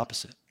shown the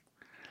opposite.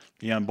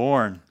 The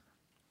unborn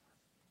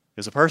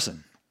is a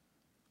person,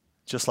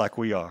 just like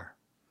we are.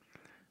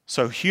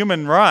 So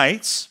human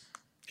rights,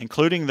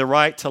 including the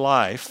right to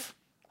life,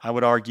 I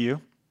would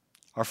argue,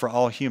 are for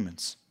all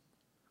humans.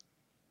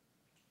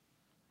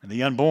 And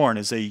the unborn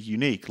is a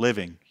unique,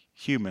 living,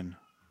 human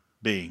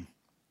being.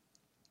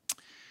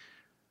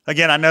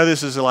 Again, I know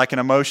this is like an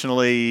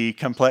emotionally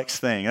complex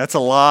thing. That's a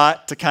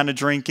lot to kind of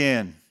drink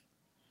in.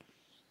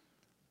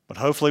 But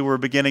hopefully we're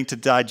beginning to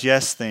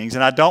digest things.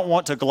 And I don't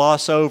want to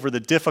gloss over the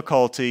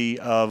difficulty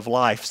of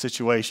life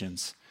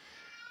situations.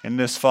 In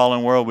this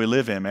fallen world we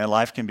live in, man,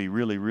 life can be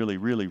really, really,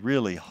 really,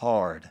 really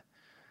hard.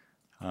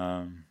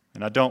 And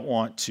I don't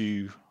want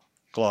to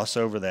gloss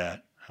over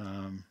that.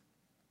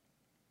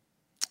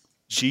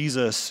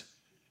 Jesus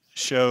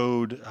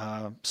showed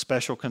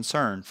special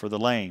concern for the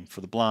lame,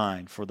 for the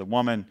blind, for the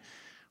woman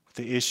with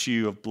the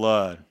issue of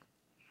blood,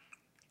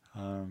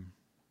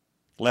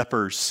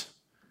 lepers.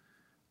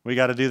 We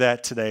got to do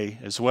that today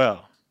as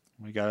well.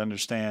 We got to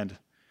understand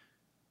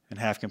and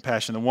have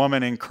compassion. The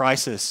woman in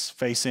crisis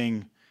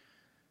facing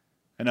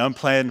an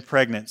unplanned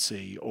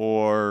pregnancy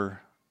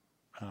or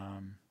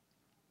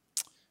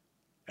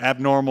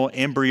abnormal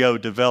embryo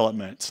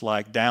development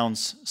like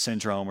Down's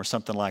syndrome or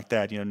something like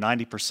that.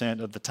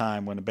 90% of the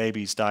time when a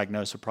baby's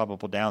diagnosed with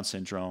probable Down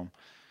syndrome,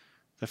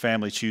 the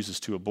family chooses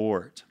to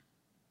abort.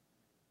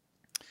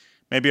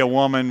 Maybe a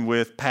woman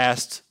with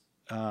past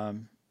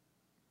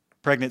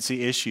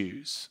pregnancy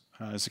issues.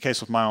 It's the case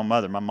with my own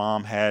mother. My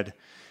mom had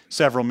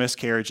several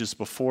miscarriages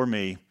before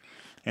me,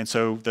 and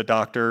so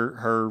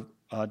her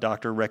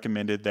doctor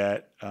recommended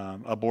that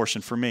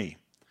abortion for me.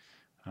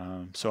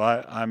 So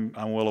I'm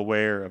well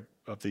aware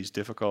of these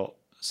difficult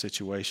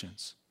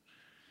situations.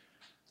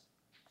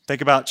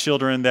 Think about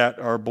children that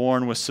are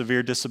born with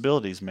severe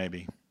disabilities,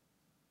 maybe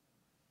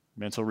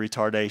mental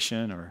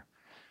retardation or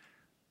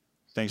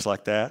things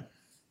like that.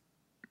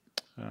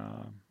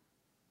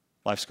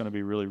 Life's going to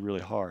be really,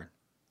 really hard.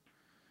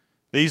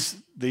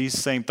 These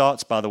same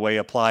thoughts, by the way,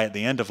 apply at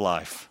the end of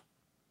life.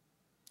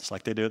 It's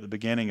like they do at the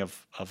beginning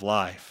of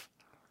life.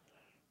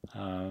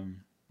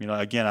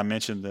 Again, I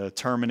mentioned the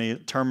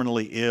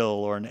terminally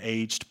ill or an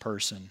aged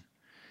person.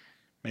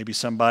 Maybe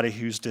somebody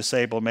who's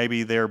disabled.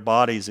 Maybe their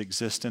bodies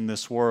exist in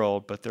this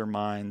world, but their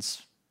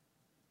minds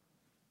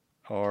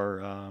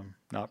are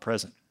not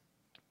present.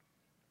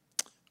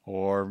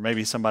 Or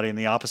maybe somebody in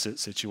the opposite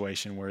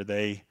situation where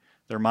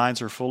their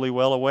minds are fully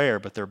well aware,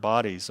 but their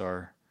bodies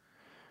are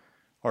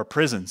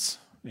prisons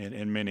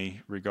in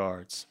many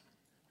regards.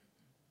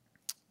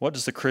 What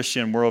does the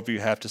Christian worldview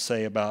have to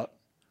say about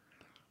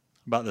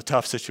the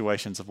tough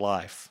situations of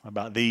life,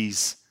 about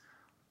these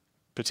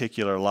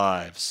particular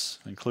lives,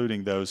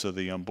 including those of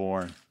the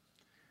unborn?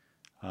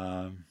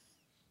 The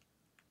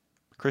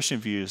Christian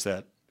view is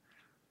that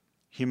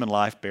human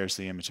life bears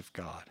the image of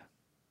God,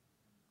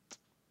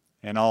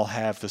 and all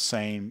have the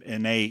same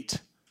innate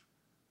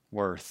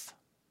worth,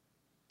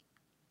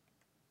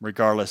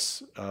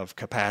 regardless of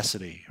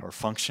capacity or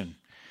function.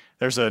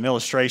 There's an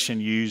illustration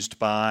used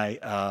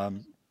by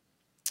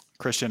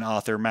Christian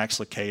author Max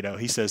Lucado.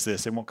 He says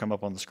this. It won't come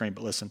up on the screen,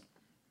 but listen.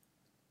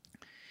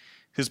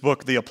 His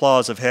book, The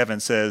Applause of Heaven,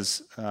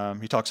 says,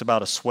 he talks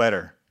about a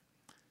sweater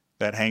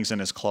that hangs in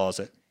his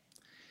closet.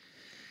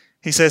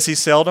 He says he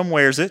seldom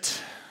wears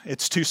it.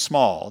 It's too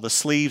small. The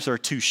sleeves are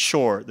too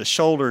short. The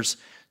shoulders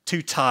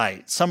too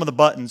tight. Some of the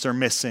buttons are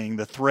missing.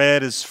 The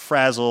thread is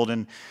frazzled.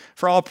 And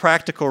for all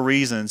practical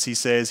reasons, he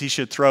says he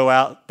should throw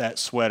out that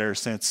sweater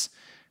since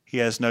he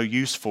has no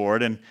use for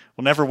it and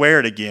will never wear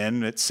it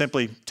again. It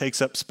simply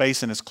takes up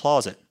space in his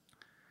closet.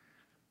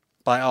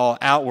 By all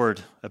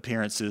outward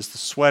appearances, the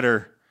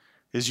sweater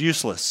is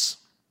useless.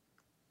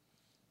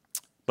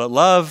 But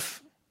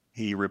love,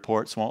 he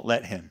reports, won't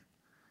let him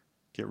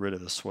get rid of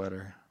the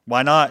sweater.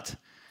 Why not?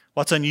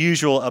 What's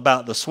unusual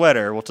about the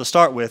sweater? Well, to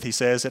start with, he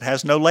says, it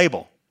has no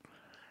label,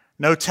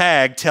 no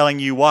tag telling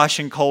you wash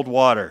in cold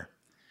water.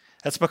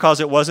 That's because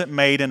it wasn't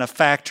made in a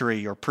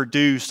factory or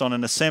produced on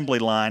an assembly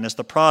line as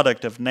the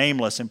product of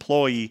nameless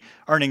employee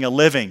earning a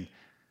living.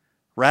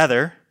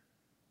 Rather,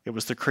 it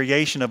was the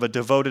creation of a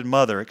devoted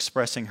mother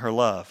expressing her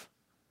love,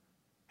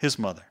 his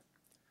mother.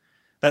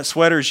 That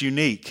sweater is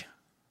unique,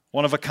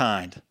 one of a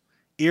kind,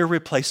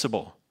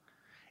 irreplaceable.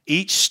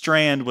 Each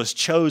strand was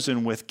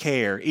chosen with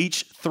care,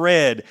 each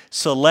thread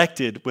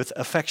selected with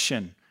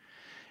affection.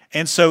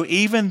 And so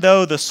even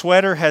though the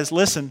sweater has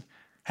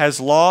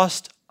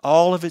lost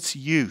all of its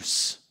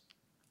use,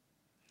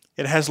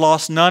 it has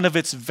lost none of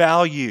its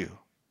value.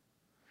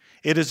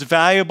 It is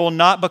valuable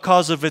not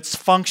because of its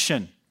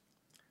function,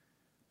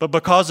 but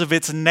because of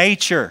its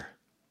nature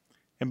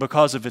and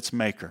because of its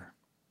maker.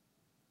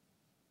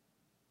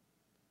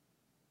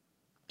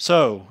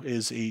 So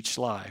is each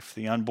life,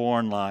 the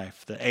unborn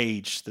life, the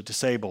aged, the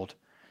disabled.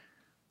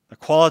 The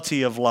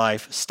quality of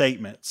life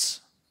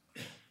statements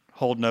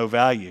hold no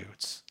value.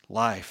 It's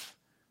life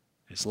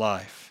is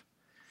life.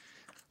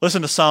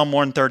 Listen to Psalm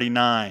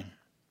 139.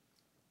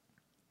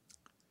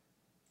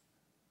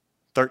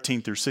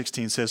 13 through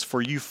 16 says,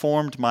 "For you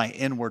formed my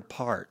inward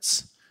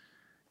parts.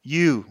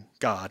 You,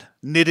 God,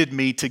 knitted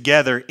me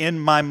together in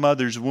my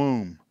mother's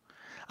womb.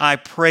 I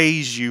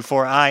praise you,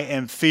 for I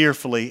am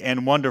fearfully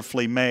and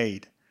wonderfully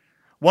made.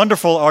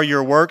 Wonderful are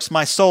your works.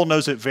 My soul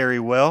knows it very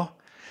well.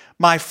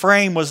 My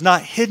frame was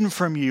not hidden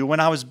from you when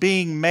I was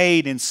being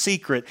made in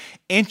secret,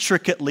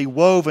 intricately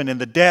woven in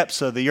the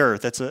depths of the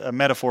earth." That's a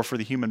metaphor for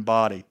the human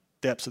body,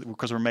 depths,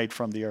 because we're made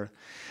from the earth.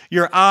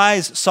 "Your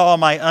eyes saw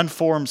my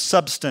unformed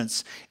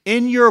substance.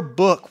 In your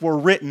book were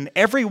written,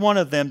 every one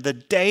of them, the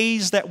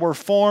days that were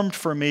formed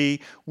for me,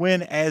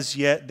 when as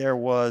yet there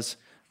was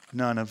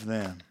none of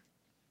them."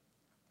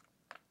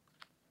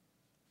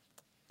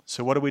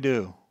 So what do we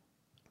do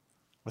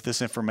with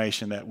this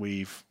information that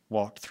we've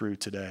walked through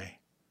today?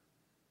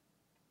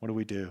 What do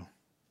we do?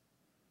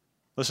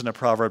 Listen to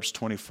Proverbs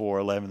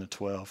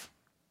 24:11-12.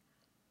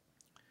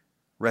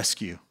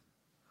 "Rescue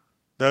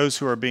those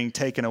who are being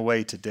taken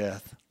away to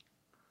death.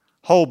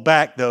 Hold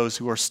back those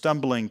who are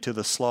stumbling to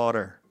the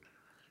slaughter.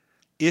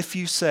 If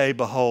you say,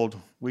 'Behold,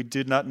 we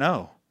did not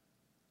know,'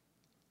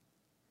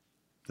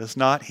 does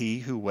not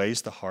he who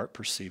weighs the heart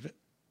perceive it?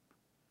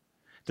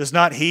 Does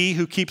not he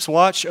who keeps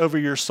watch over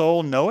your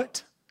soul know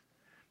it?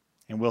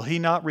 And will he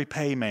not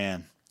repay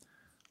man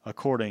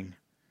according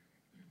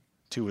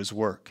to his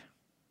work?"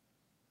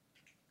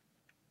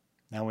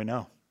 Now we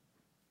know.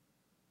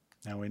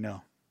 Now we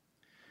know.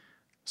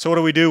 So what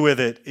do we do with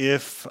it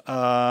if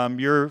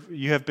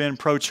you have been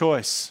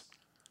pro-choice?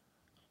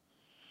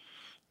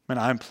 Man,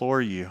 I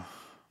implore you,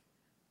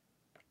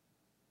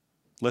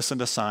 listen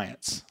to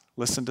science.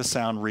 Listen to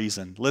sound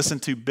reason. Listen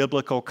to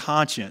biblical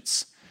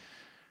conscience.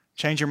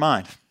 Change your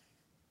mind.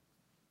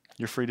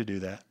 You're free to do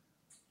that.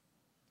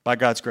 By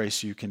God's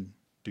grace, you can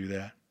do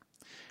that.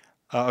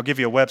 I'll give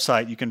you a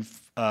website. You can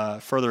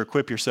further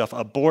equip yourself,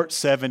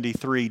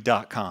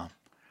 abort73.com.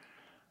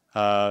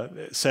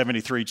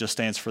 73 just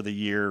stands for the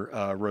year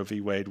Roe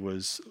v. Wade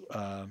was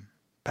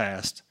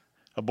passed.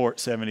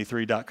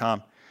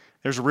 Abort73.com.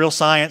 There's real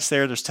science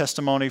there. There's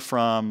testimony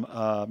from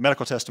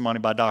medical testimony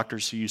by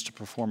doctors who used to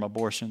perform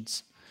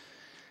abortions.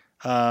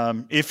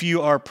 If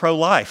you are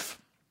pro-life,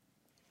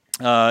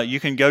 you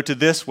can go to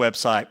this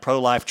website,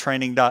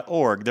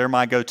 prolifetraining.org. They're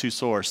my go-to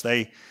source.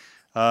 It's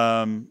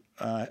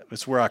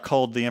where I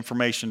culled the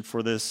information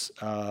for this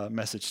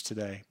message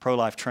today,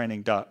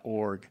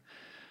 prolifetraining.org.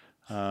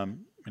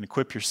 And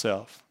equip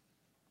yourself.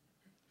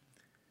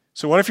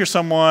 So what if you're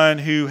someone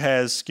who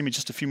has, give me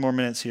just a few more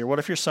minutes here, what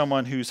if you're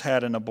someone who's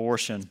had an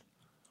abortion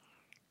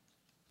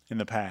in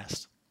the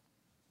past?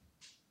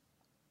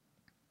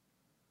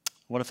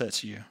 What if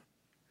that's you?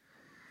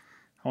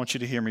 I want you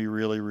to hear me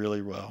really,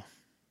 really well.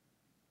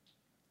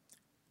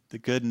 The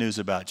good news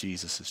about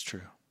Jesus is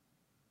true.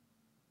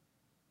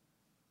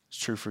 It's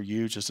true for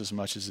you just as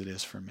much as it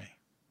is for me.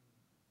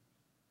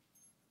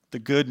 The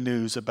good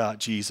news about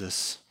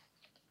Jesus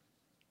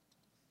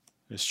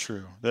is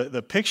true.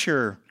 The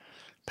picture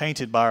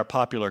painted by our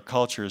popular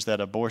culture is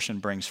that abortion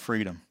brings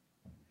freedom.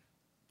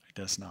 It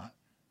does not.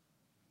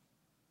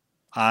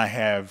 I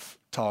have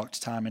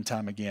talked time and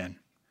time again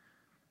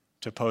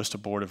to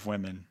post-abortive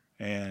women,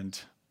 and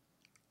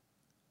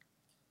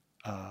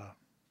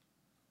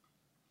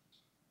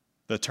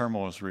the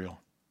turmoil is real.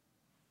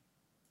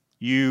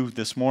 You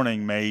this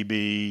morning may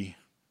be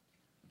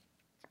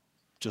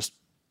just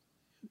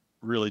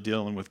really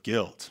dealing with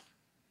guilt,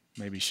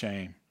 maybe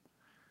shame.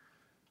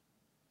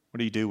 What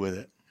do you do with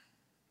it?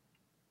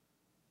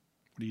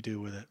 What do you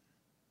do with it?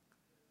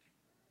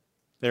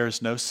 There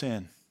is no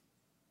sin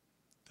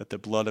that the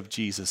blood of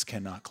Jesus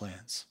cannot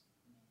cleanse.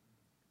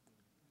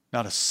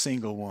 Not a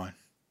single one.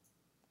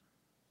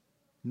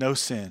 No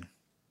sin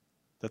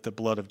that the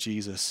blood of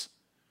Jesus,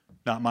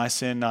 not my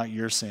sin, not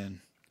your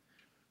sin.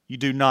 You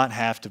do not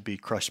have to be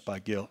crushed by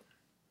guilt.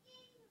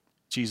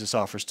 Jesus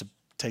offers to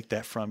take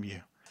that from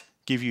you,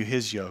 give you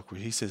his yoke.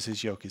 He says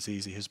his yoke is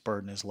easy, his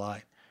burden is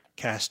light.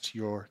 Cast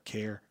your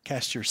care,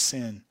 cast your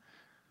sin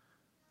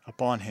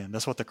upon him.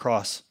 That's what the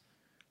cross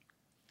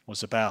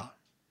was about.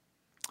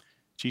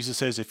 Jesus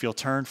says if you'll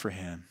turn for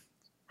him,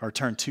 or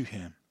turn to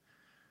him,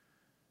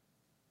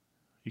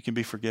 you can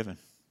be forgiven.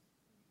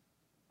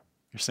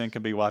 Your sin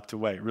can be wiped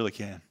away. It really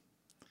can.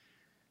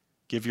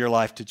 Give your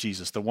life to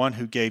Jesus. The one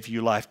who gave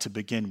you life to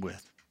begin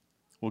with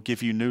will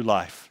give you new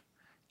life,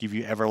 give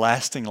you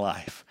everlasting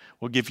life,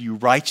 will give you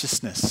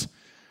righteousness.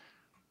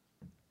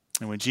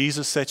 And when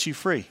Jesus sets you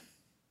free,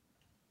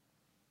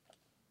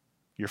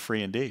 you're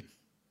free indeed.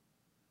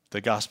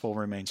 The gospel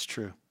remains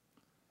true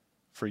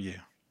for you.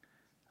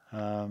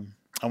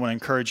 I want to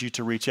encourage you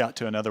to reach out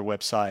to another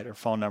website or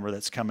phone number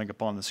that's coming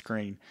up on the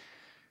screen.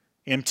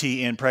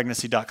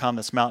 mtnpregnancy.com,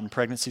 that's Mountain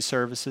Pregnancy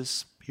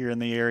Services here in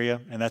the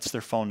area, and that's their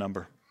phone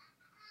number.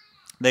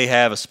 They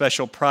have a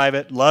special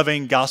private,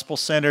 loving,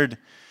 gospel-centered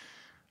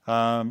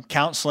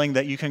counseling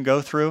that you can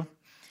go through.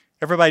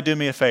 Everybody do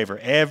me a favor.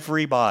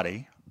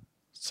 Everybody,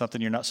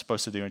 something you're not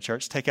supposed to do in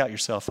church, take out your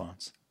cell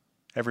phones.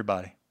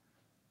 Everybody.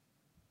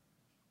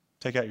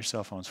 Take out your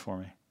cell phones for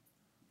me.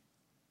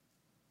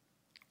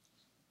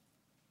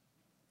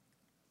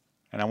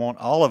 And I want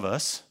all of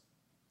us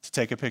to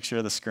take a picture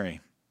of the screen.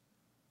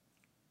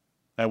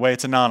 That way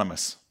it's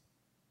anonymous.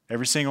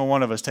 Every single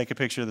one of us take a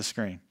picture of the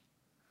screen.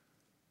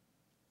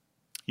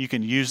 You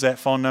can use that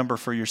phone number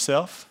for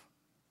yourself.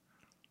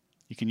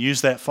 You can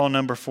use that phone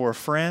number for a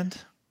friend.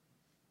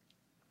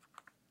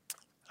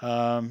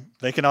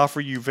 They can offer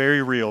you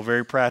very real,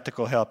 very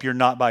practical help. You're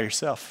not by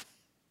yourself.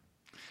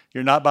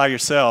 You're not by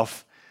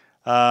yourself.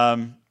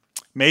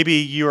 Maybe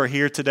you are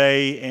here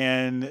today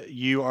and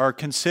you are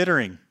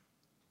considering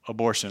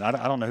abortion. I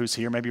don't know who's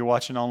here. Maybe you're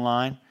watching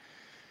online.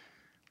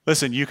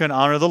 Listen, you can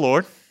honor the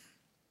Lord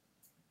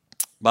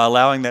by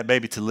allowing that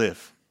baby to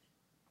live.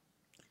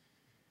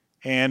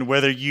 And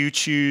whether you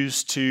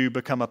choose to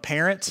become a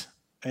parent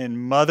and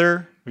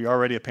mother, you're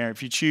already a parent.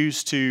 If you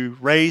choose to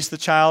raise the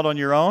child on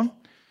your own,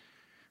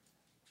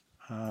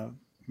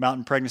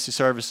 Mountain Pregnancy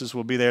Services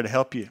will be there to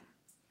help you.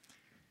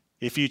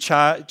 If you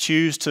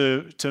choose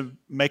to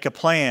make a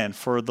plan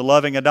for the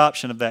loving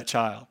adoption of that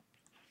child,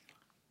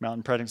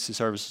 Mountain Pregnancy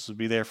Services will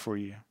be there for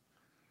you.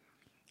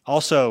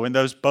 Also, in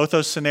both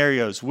those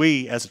scenarios,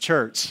 we as a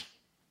church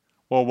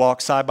will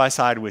walk side by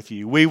side with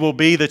you. We will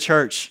be the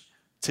church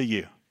to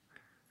you.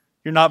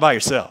 You're not by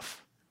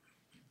yourself.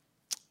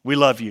 We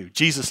love you.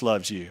 Jesus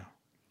loves you.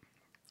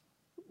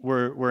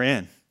 We're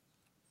in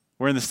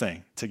this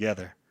thing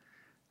together.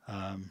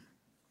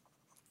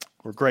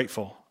 We're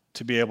grateful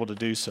to be able to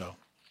do so.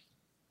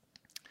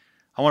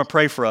 I want to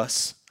pray for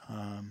us.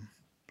 I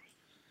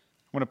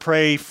want to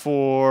pray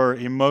for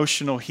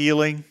emotional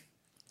healing.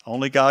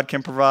 Only God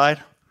can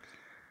provide.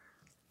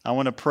 I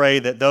want to pray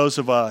that those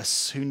of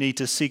us who need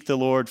to seek the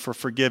Lord for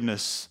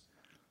forgiveness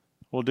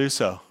will do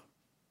so.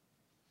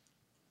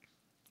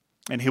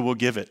 And He will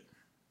give it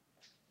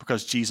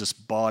because Jesus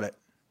bought it.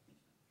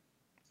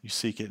 You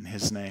seek it in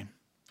His name.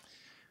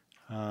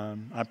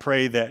 I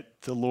pray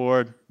that the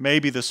Lord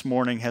maybe this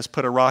morning has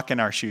put a rock in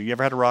our shoe. You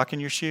ever had a rock in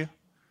your shoe?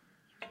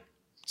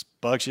 It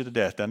bugs you to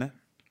death, doesn't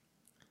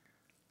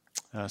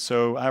it?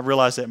 So I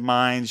realize that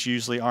minds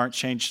usually aren't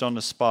changed on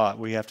the spot.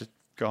 We have to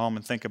go home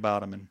and think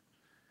about them.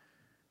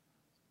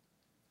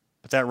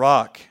 But that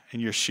rock in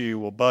your shoe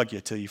will bug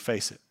you till you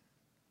face it.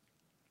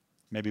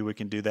 Maybe we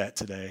can do that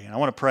today. And I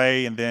want to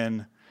pray, and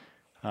then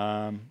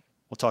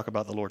we'll talk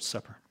about the Lord's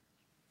Supper.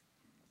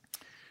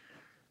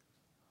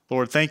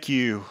 Lord, thank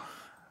you.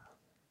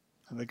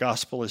 The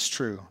gospel is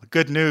true. The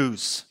good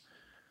news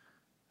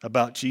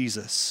about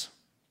Jesus.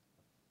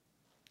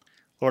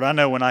 Lord, I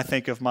know when I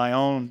think of my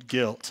own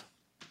guilt,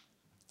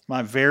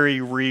 my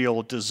very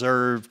real,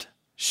 deserved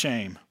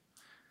shame,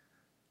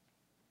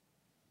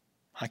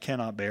 I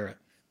cannot bear it.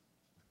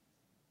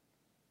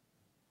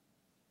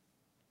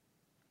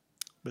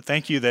 But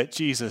thank you that,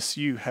 Jesus,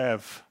 you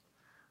have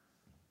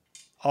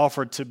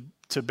offered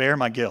to bear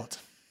my guilt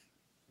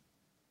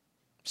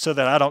so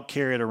that I don't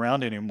carry it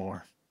around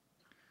anymore.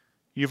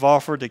 You've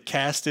offered to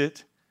cast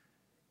it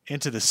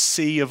into the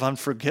sea of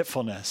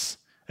unforgetfulness.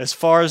 As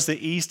far as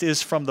the east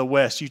is from the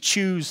west, you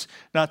choose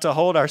not to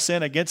hold our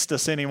sin against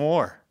us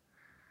anymore.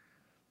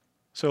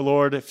 So,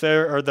 Lord, if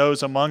there are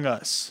those among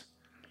us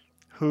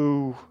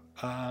who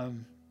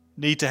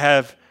need to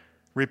have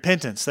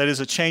repentance, that is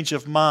a change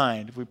of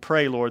mind, we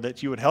pray, Lord,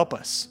 that you would help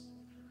us.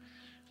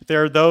 If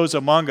there are those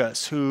among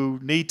us who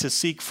need to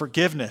seek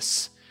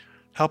forgiveness,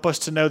 help us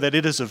to know that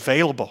it is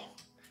available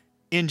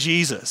in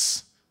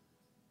Jesus,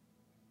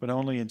 but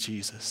only in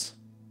Jesus.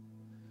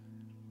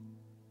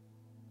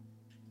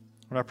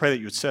 Lord, I pray that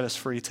you would set us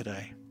free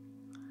today.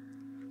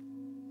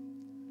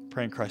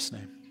 Pray in Christ's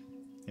name.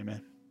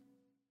 Amen.